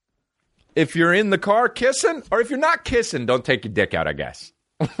 If you're in the car kissing, or if you're not kissing, don't take your dick out, I guess.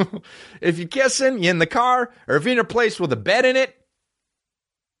 If you're kissing, you're in the car, or if you're in a place with a bed in it,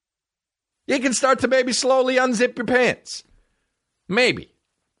 you can start to maybe slowly unzip your pants. Maybe.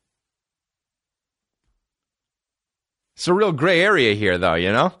 It's a real gray area here, though,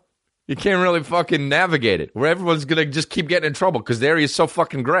 you know? You can't really fucking navigate it, where everyone's going to just keep getting in trouble because the area is so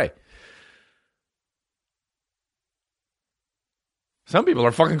fucking gray. Some people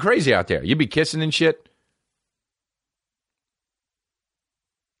are fucking crazy out there. You be kissing and shit.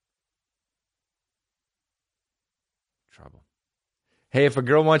 Trouble. Hey, if a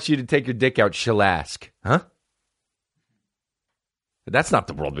girl wants you to take your dick out, she'll ask. Huh? That's not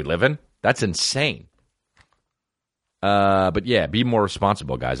the world we live in. That's insane. But yeah, be more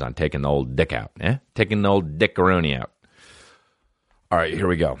responsible, guys, on taking the old dick out. Taking the old dickaroni out. All right, here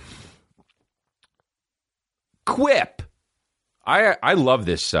we go. Quip. I love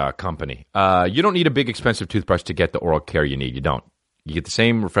this company. You don't need a big, expensive toothbrush to get the oral care you need. You don't. You get the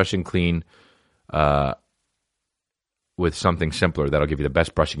same refreshing clean with something simpler that'll give you the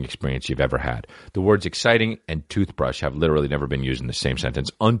best brushing experience you've ever had. The words exciting and toothbrush have literally never been used in the same sentence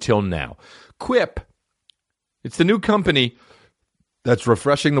until now. Quip. It's the new company that's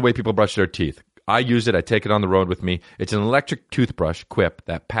refreshing the way people brush their teeth. I use it. I take it on the road with me. It's an electric toothbrush, Quip,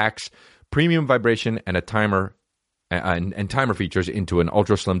 that packs premium vibration and a timer and timer features into an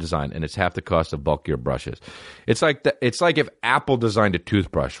ultra slim design, and it's half the cost of bulkier brushes. It's like if Apple designed a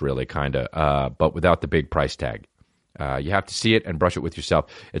toothbrush, really, kind of, but without the big price tag. You have to see it and brush it with yourself.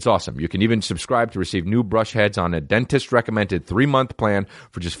 It's awesome. You can even subscribe to receive new brush heads on a dentist-recommended 3-month plan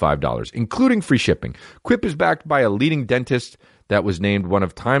for just $5, including free shipping. Quip is backed by a leading dentist that was named one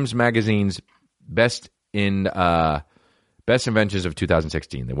of Times Magazine's best inventions of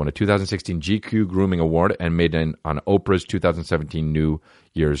 2016. They won a 2016 GQ Grooming Award and made it on Oprah's 2017 New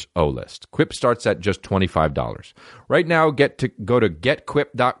Year's O list. Quip starts at just $25. Right now, go to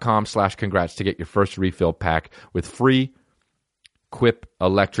getquip.com/congrats to get your first refill pack with free Quip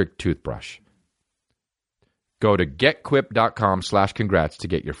electric toothbrush. Go to getquip.com/congrats to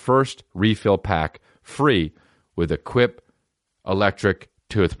get your first refill pack free with a Quip electric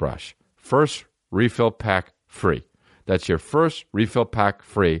toothbrush. First refill pack free. That's your first refill pack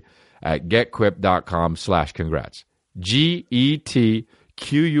free at getquip.com/congrats.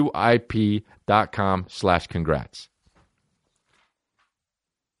 GETQUIP.com/congrats.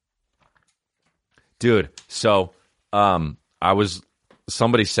 Dude, so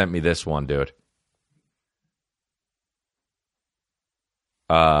somebody sent me this one, dude.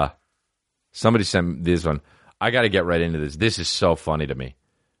 Somebody sent me this one. I got to get right into this. This is so funny to me.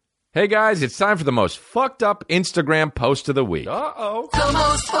 Hey guys, it's time for the most fucked up Instagram post of the week. Uh-oh. The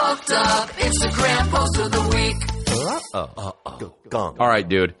most fucked up Instagram post of the week. Uh-oh. All right,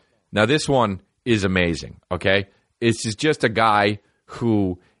 dude. Now this one is amazing, okay? This is just a guy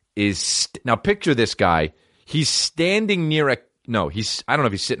who is... Now picture this guy. He's standing near a... No, I don't know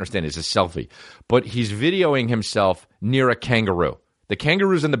if he's sitting or standing. It's a selfie. But he's videoing himself near a kangaroo. The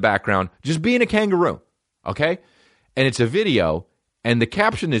kangaroo's in the background, just being a kangaroo, okay? And it's a video... And the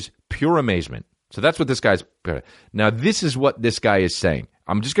caption is pure amazement. So that's what this guy's... Now, this is what this guy is saying.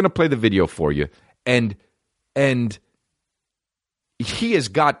 I'm just going to play the video for you. And he has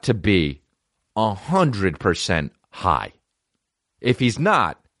got to be 100% high. If he's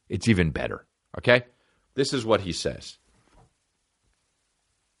not, it's even better. Okay? This is what he says.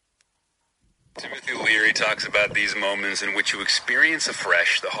 Timothy Leary talks about these moments in which you experience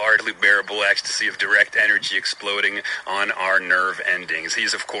afresh the hardly bearable ecstasy of direct energy exploding on our nerve endings.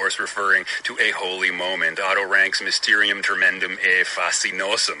 He's, of course, referring to a holy moment. Otto Rank's Mysterium Tremendum e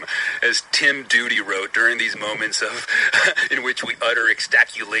Fascinosum. As Tim Duty wrote, during these moments in which we utter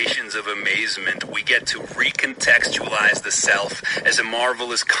extaculations of amazement, we get to recontextualize the self as a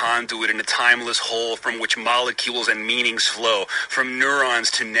marvelous conduit in a timeless whole from which molecules and meanings flow, from neurons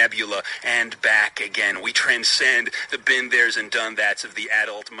to nebula and back again. We transcend the been there's and done that's of the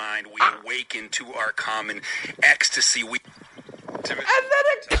adult mind. We awaken to our common ecstasy. And then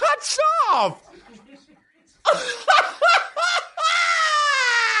it cuts off.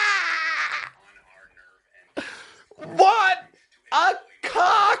 What a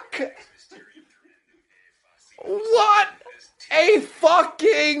cock. What a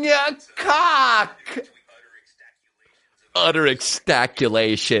fucking cock. Utter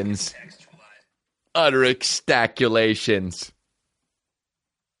extaculations. Utter extaculations.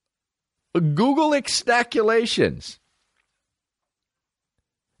 Google extaculations.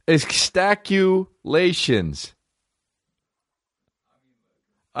 Extaculations.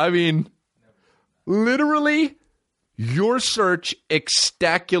 I mean, literally, your search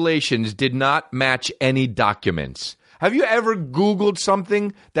extaculations did not match any documents. Have you ever Googled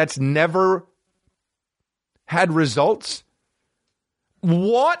something that's never had results?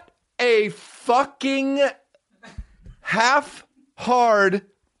 What a fucking half-hard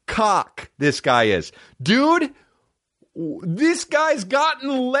cock this guy is. Dude, this guy's gotten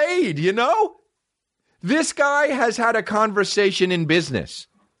laid, you know? This guy has had a conversation in business.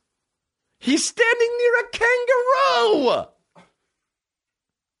 He's standing near a kangaroo.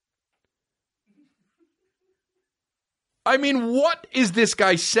 I mean, what is this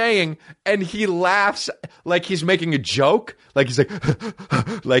guy saying? And he laughs like he's making a joke. Like he's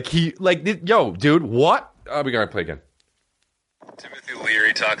like, yo, dude, what? Oh, we gotta play again. Timothy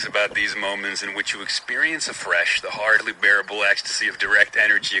Leary talks about these moments in which you experience afresh the hardly bearable ecstasy of direct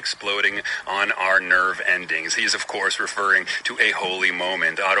energy exploding on our nerve endings. He's, of course, referring to a holy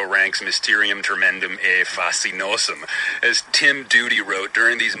moment. Otto Rank's Mysterium Tremendum e Fascinosum. As Tim Duty wrote,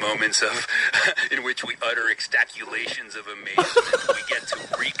 during these moments in which we utter extaculations of amazement, we get to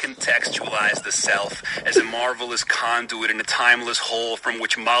recontextualize the self as a marvelous conduit in a timeless whole from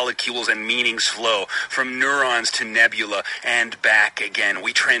which molecules and meanings flow, from neurons to nebula and back again.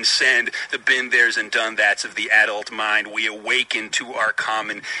 We transcend the been there's and done that's of the adult mind. We awaken to our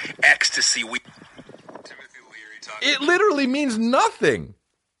common ecstasy. It literally means nothing.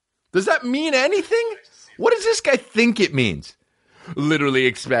 Does that mean anything? What does this guy think it means? literally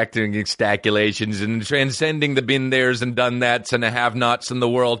expecting extaculations and transcending the been there's and done that's and the have nots in the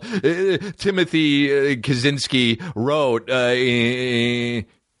world. Timothy Kaczynski wrote.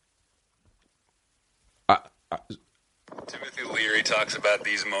 Timothy Leary talks about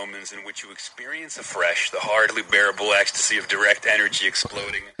these moments in which you experience afresh the hardly bearable ecstasy of direct energy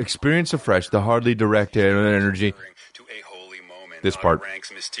exploding. Experience afresh the hardly direct energy. To a holy moment. This part.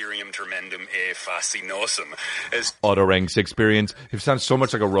 Ranks mysterium tremendum e fascinosum. As Autoranks experience. It sounds so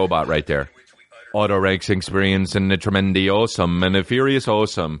much like a robot right there. Autoranks experience and the tremendiosum and the furious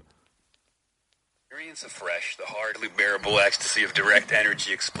awesome. experience afresh the hardly bearable ecstasy of direct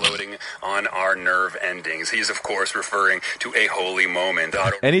energy exploding on our nerve endings. He's, of course, referring to a holy moment.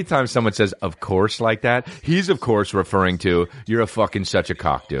 Anytime someone says, of course, like that, he's, of course, referring to, you're a fucking such a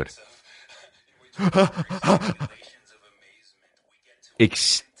cock, dude.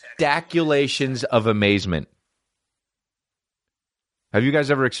 Extaculations of amazement. Have you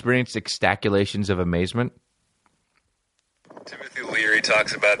guys ever experienced extaculations of amazement? Timothy Leary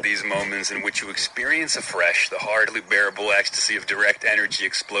talks about these moments in which you experience afresh the hardly bearable ecstasy of direct energy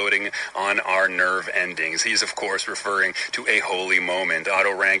exploding on our nerve endings. He's, of course, referring to a holy moment.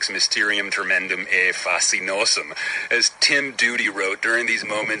 Otto Rank's Mysterium Tremendum e Fascinosum. As Tim Duty wrote, during these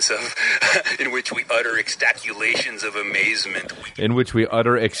moments of in which we utter extaculations of amazement. In which we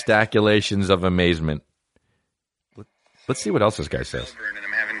utter extaculations of amazement. Let's see what else this guy says. And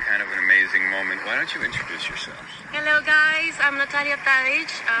I'm having kind of an amazing moment. Why don't you introduce yourself? Hello guys, I'm Natalia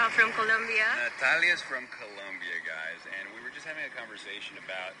Tadic from Colombia. Natalia's from Colombia, guys, and we were just having a conversation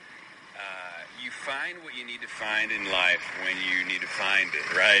about you find what you need to find in life when you need to find it,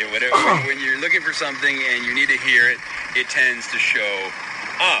 right? When you're looking for something and you need to hear it, it tends to show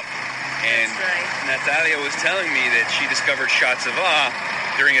up. And That's right. Natalia was telling me that she discovered shots of awe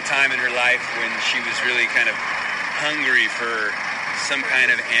during a time in her life when she was really kind of hungry for some kind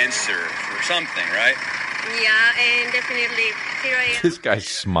of answer for something, right? Yeah, and definitely here I am. This guy's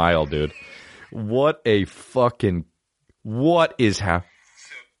smile, dude. What is happening? The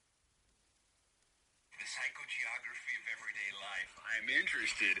psychogeography of everyday life. I'm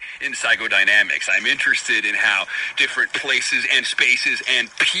interested in psychodynamics. I'm interested in how different places and spaces and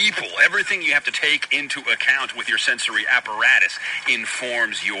people, everything you have to take into account with your sensory apparatus,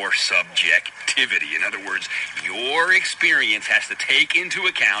 informs your subjectivity. In other words, your experience has to take into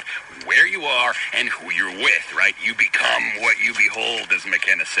account where you are and who you're with, right? You become what you behold, as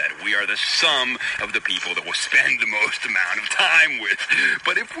McKenna said. We are the sum of the people that we'll spend the most amount of time with.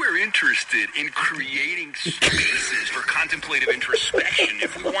 But if we're interested in creating spaces for contemplative introspection,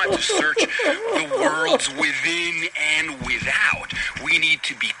 if we want to search the worlds within and without, we need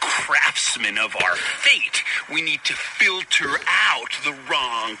to be craftsmen of our fate. We need to filter out the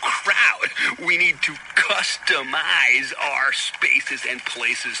wrong crowd. We need to customize our spaces and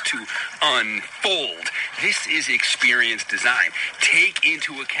places to unfold. This is experience design. Take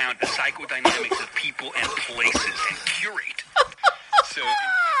into account the psychodynamics of people and places and curate. So,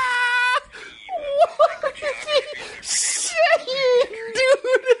 What is he saying, dude?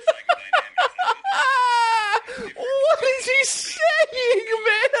 What is he saying,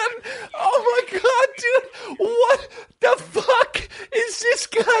 man? Oh my god, dude. What the fuck is this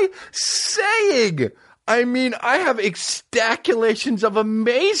guy saying? I mean, I have extaculations of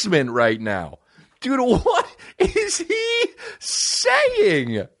amazement right now. Dude, what is he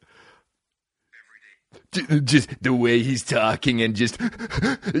saying? Just the way he's talking and just,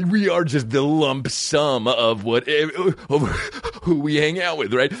 we are just the lump sum of of who we hang out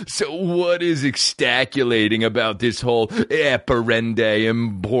with, right? So what is extaculating about this whole apparende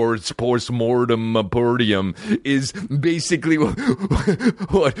and post-mortem podium is basically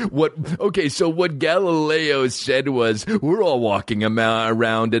okay, so what Galileo said was, we're all walking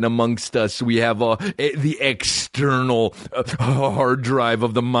around and amongst us we have the external hard drive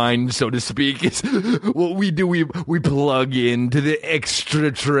of the mind, so to speak. Is what we do, we plug into the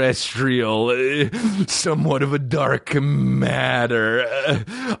extraterrestrial, somewhat of a dark matter.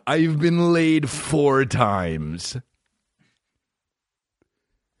 I've been laid 4 times.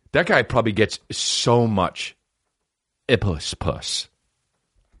 That guy probably gets so much puss.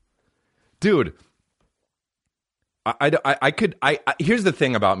 Dude, here's the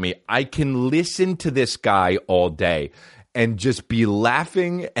thing about me. I can listen to this guy all day and just be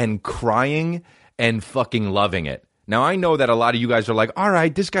laughing and crying and fucking loving it. Now, I know that a lot of you guys are like, all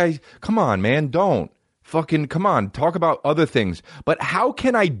right, this guy, come on, man, don't. Fucking, come on, talk about other things. But how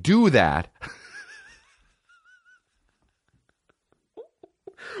can I do that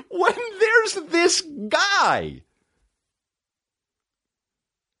when there's this guy?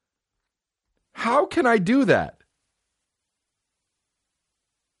 How can I do that?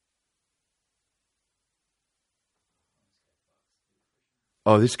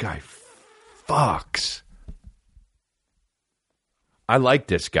 Oh, this guy fucks. I like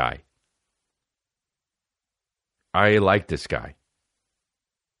this guy. I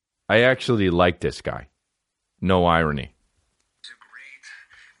actually like this guy. No irony. It's a great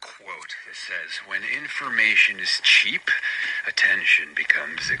quote that says, when information is cheap, attention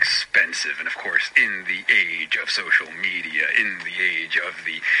becomes expensive. And of course, in the age of social media, in the age of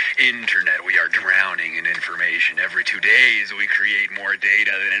the internet, we are drowning in information. Every 2 days, we create more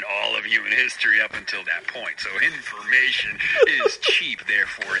data than in all of human history up until that point. So information is cheap,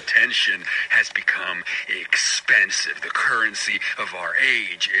 therefore attention has become expensive. The currency of our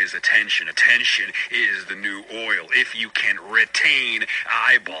age is attention. Attention is the new oil. If you can retain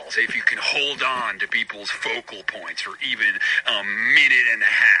eyeballs, if you can hold on to people's focal points for even a minute and a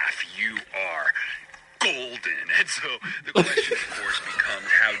half, you are golden. And so the question, of course, becomes,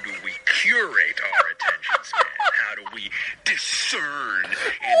 how do we curate our attention span? How do we discern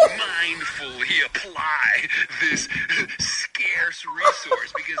and mindfully apply this scarce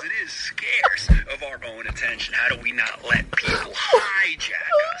resource, because it is scarce, of our own attention? How do we not let people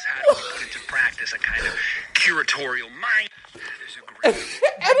hijack us? How do we put into practice a kind of curatorial mind? There's a great...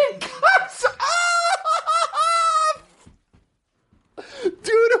 And it cuts off!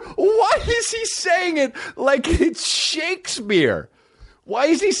 Dude, why is he saying it like it's Shakespeare? Why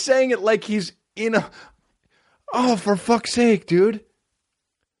is he saying it like he's in a... Oh, for fuck's sake, dude.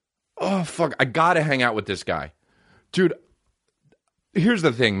 Oh, fuck. I gotta hang out with this guy. Dude, here's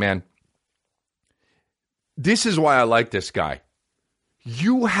the thing, man. This is why I like this guy.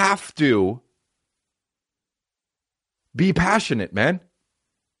 You have to be passionate, man.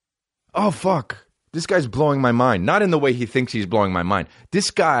 Oh, fuck. This guy's blowing my mind. Not in the way he thinks he's blowing my mind.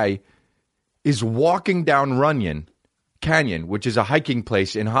 This guy is walking down Runyon Canyon, which is a hiking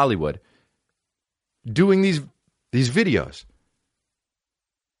place in Hollywood, doing these videos.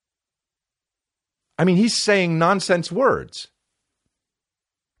 I mean, he's saying nonsense words.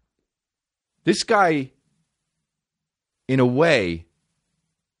 This guy, in a way,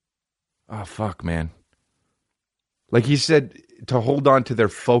 oh, fuck, man. Like he said, to hold on to their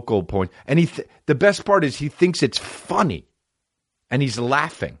focal point. And the best part is he thinks it's funny. And he's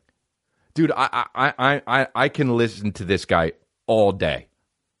laughing. Dude, I can listen to this guy all day.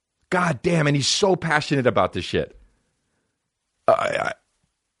 God damn, and he's so passionate about this shit. Oh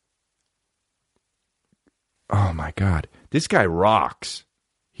my God. This guy rocks.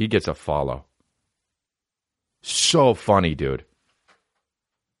 He gets a follow. So funny, dude.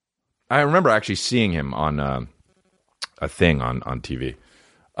 I remember actually seeing him on a thing on TV.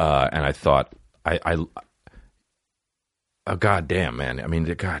 And I thought, oh, God damn, man. I mean,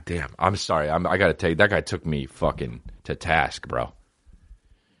 God damn. I'm sorry. I got to tell you, that guy took me fucking to task, bro.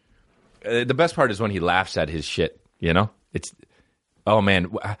 The best part is when he laughs at his shit, you know? It's, oh,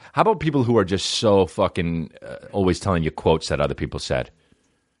 man. How about people who are just so fucking always telling you quotes that other people said?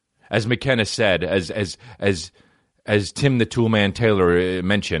 As McKenna said, as Tim the Toolman Taylor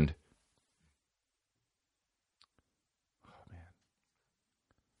mentioned. Oh, man.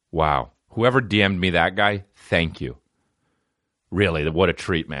 Wow. Whoever DM'd me that guy, thank you. Really, what a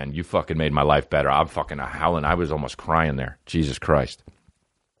treat, man. You fucking made my life better. I'm fucking howling. I was almost crying there. Jesus Christ.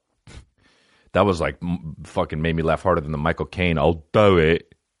 That was like fucking made me laugh harder than the Michael Caine, I'll do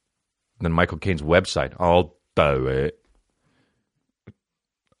it. Than Michael Caine's website, I'll do it.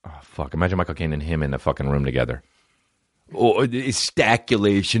 Oh, fuck. Imagine Michael Caine and him in the fucking room together. Oh,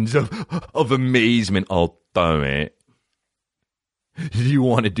 Extaculations of Amazement, I'll do it. Do you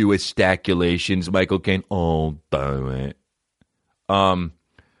want to do Extaculations, Michael Caine? I'll do it. All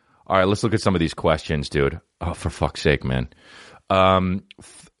right, let's look at some of these questions, dude. Oh, for fuck's sake, man.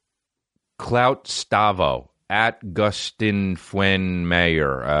 Clout Stavo at Gustin Fuen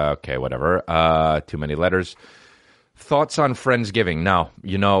Mayer. Okay, whatever. Too many letters. Thoughts on Friendsgiving? No,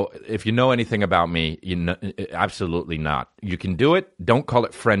 you know, if you know anything about me, you know, absolutely not. You can do it. Don't call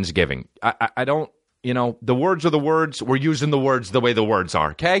it Friendsgiving. I don't, you know, the words are the words. We're using the words the way the words are,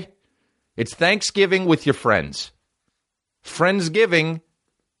 okay? It's Thanksgiving with your friends. Friendsgiving,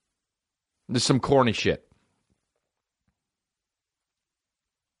 there's some corny shit.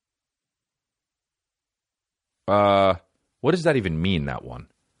 What does that even mean, that one?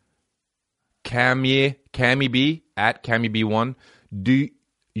 Cammy B, at Cammy B1. Do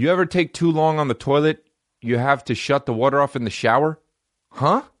you ever take too long on the toilet? You have to shut the water off in the shower?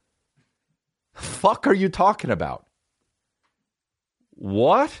 Huh? Fuck are you talking about?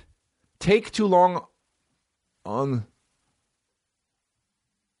 What? Take too long on...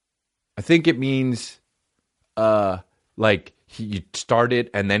 I think it means, like, you start it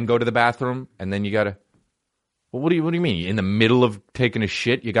and then go to the bathroom, and then you gotta... Well, what do you mean? In the middle of taking a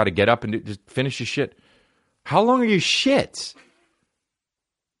shit, you got to get up and just finish your shit? How long are your shits?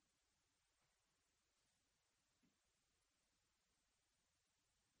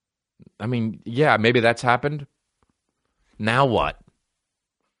 I mean, yeah, maybe that's happened. Now what?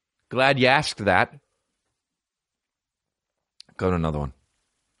 Glad you asked that. Go to another one.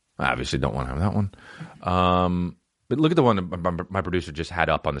 I obviously don't want to have that one. But look at the one my producer just had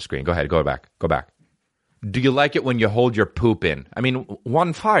up on the screen. Go ahead, go back. Do you like it when you hold your poop in? I mean,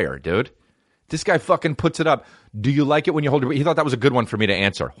 one fire, dude. This guy fucking puts it up. Do you like it when you hold your... He thought that was a good one for me to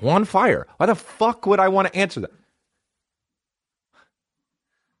answer. One fire. Why the fuck would I want to answer that?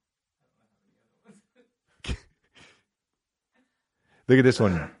 Look at this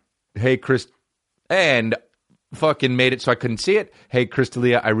one. Hey, Chris... And fucking made it so I couldn't see it. Hey,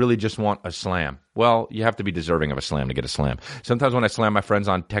 Crystalia, I really just want a slam. Well, you have to be deserving of a slam to get a slam. Sometimes when I slam my friends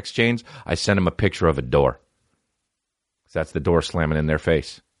on text chains, I send them a picture of a door. That's the door slamming in their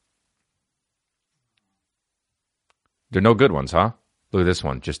face. They're no good ones, huh? Look at this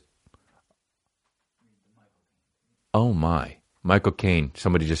one. Just... Oh, my. Michael Caine.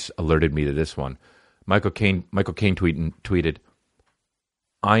 Somebody just alerted me to this one. Michael Caine tweeted,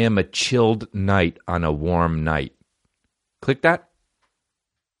 I am a chilled night on a warm night. Click that.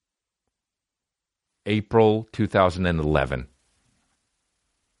 April 2011.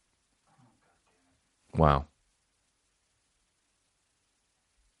 Wow.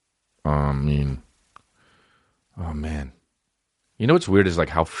 Oh, man. You know what's weird is like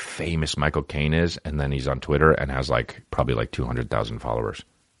how famous Michael Caine is, and then he's on Twitter and has like probably like 200,000 followers.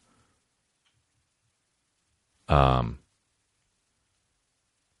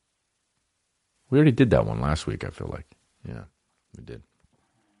 We already did that one last week, I feel like. Yeah, we did.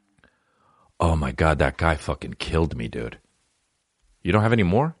 Oh, my God, that guy fucking killed me, dude. You don't have any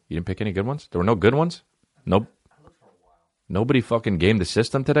more? You didn't pick any good ones? There were no good ones? Nope. Nobody fucking gamed the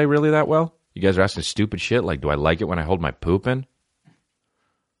system today really that well? You guys are asking stupid shit like, do I like it when I hold my poop in?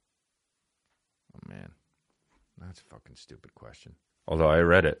 Oh, man. That's a fucking stupid question. Although I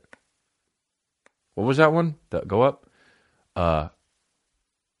read it. What was that one? Go up? I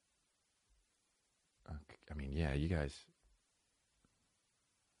mean, yeah, you guys.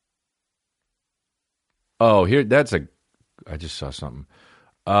 Oh, here, I just saw something.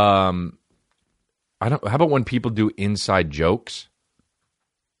 How about when people do inside jokes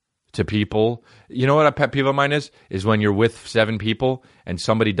to people? You know what a pet peeve of mine is? Is when you're with 7 people and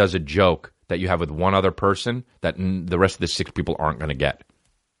somebody does a joke that you have with one other person that the rest of the 6 people aren't going to get.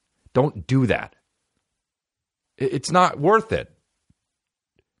 Don't do that. It's not worth it.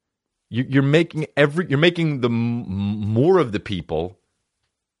 You're making the more of the people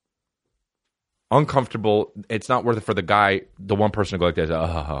uncomfortable. It's not worth it for the one person to go like this.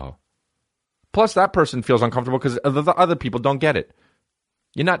 Oh. Plus, that person feels uncomfortable because the other people don't get it.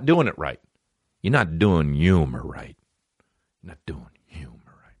 You're not doing it right. You're not doing humor right. You're not doing humor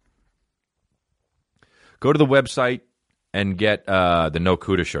right. Go to the website and get the No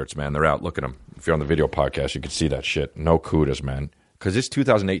Cuda shirts, man. They're out. Look at them. If you're on the video podcast, you can see that shit. No Cudas, man. Because it's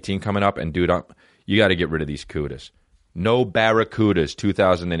 2018 coming up, and dude, you got to get rid of these Cudas. No Barracudas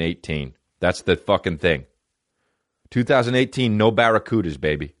 2018. That's the fucking thing. 2018, no Barracudas,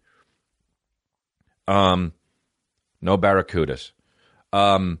 baby. No Barracudas.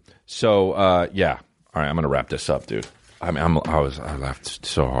 Yeah. All right, I'm gonna wrap this up, dude. I laughed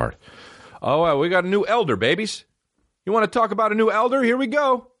so hard. Oh, we got a new elder, babies. You want to talk about a new elder? Here we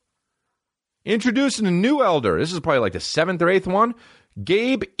go. Introducing a new elder. This is probably like the 7th or 8th one.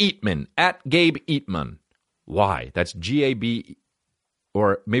 Gabe Eatman, at Gabe Eatman. Why? That's G-A-B,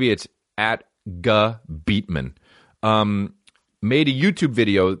 or maybe it's at Ga Beatman. Made a YouTube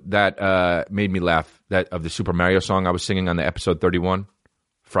video that made me laugh, that of the Super Mario song I was singing on the episode 31,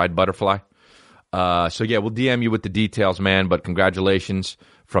 Fried Butterfly. So yeah, we'll DM you with the details, man, but congratulations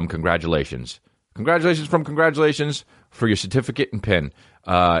from congratulations. Congratulations from congratulations for your certificate and pin.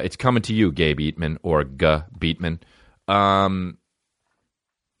 It's coming to you, Gabe Eatman, or Ga Beatman.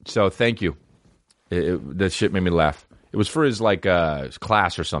 So thank you. That shit made me laugh. It was for his his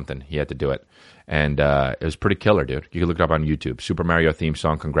class or something. He had to do it. And it was pretty killer, dude. You can look it up on YouTube. Super Mario theme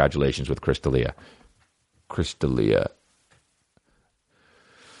song, Congratulations with Crystalia. Crystalia.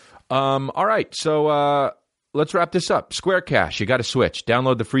 All right, so let's wrap this up. Square Cash, you got to switch.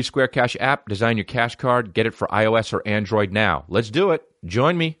 Download the free Square Cash app. Design your cash card. Get it for iOS or Android now. Let's do it.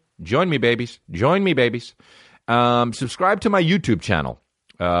 Join me. Join me, babies. Join me, babies. Subscribe to my YouTube channel.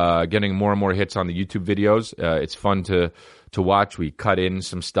 Getting more and more hits on the YouTube videos. It's fun to watch. We cut in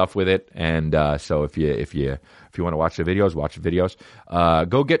some stuff with it, and so if you want to watch the videos, watch the videos.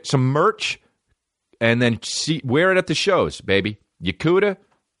 Go get some merch. and then wear it at the shows, baby. Yakuda,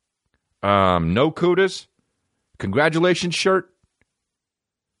 no kudas, congratulations shirt.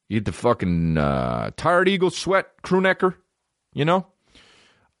 You get the fucking Tired Eagle sweat crewnecker, you know.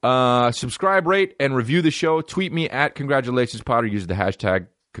 Subscribe, rate, and review the show. Tweet me at congratulationspod or use the hashtag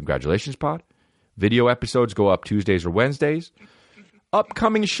congratulationspod. Video episodes go up Tuesdays or Wednesdays.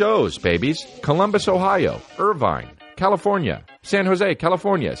 Upcoming shows, babies. Columbus, Ohio. Irvine, California. San Jose,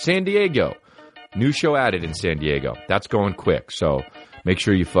 California. San Diego. New show added in San Diego. That's going quick, so make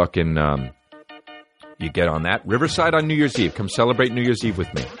sure you fucking you get on that. Riverside on New Year's Eve. Come celebrate New Year's Eve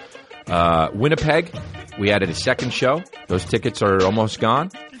with me. Winnipeg, we added a second show. Those tickets are almost gone.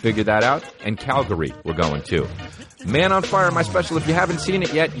 Figure that out. And Calgary, we're going to. Man on Fire, my special. If you haven't seen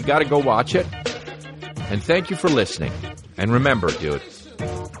it yet, you got to go watch it. And thank you for listening. And remember, dude,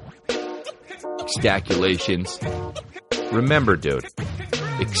 Extaculations. Remember, dude,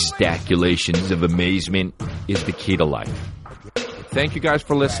 Extaculations of Amazement is the key to life. Thank you guys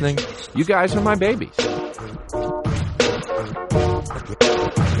for listening. You guys are my babies.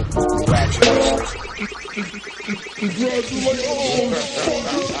 Congratulations,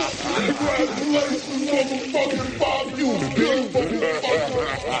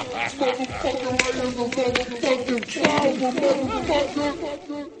 motherfucking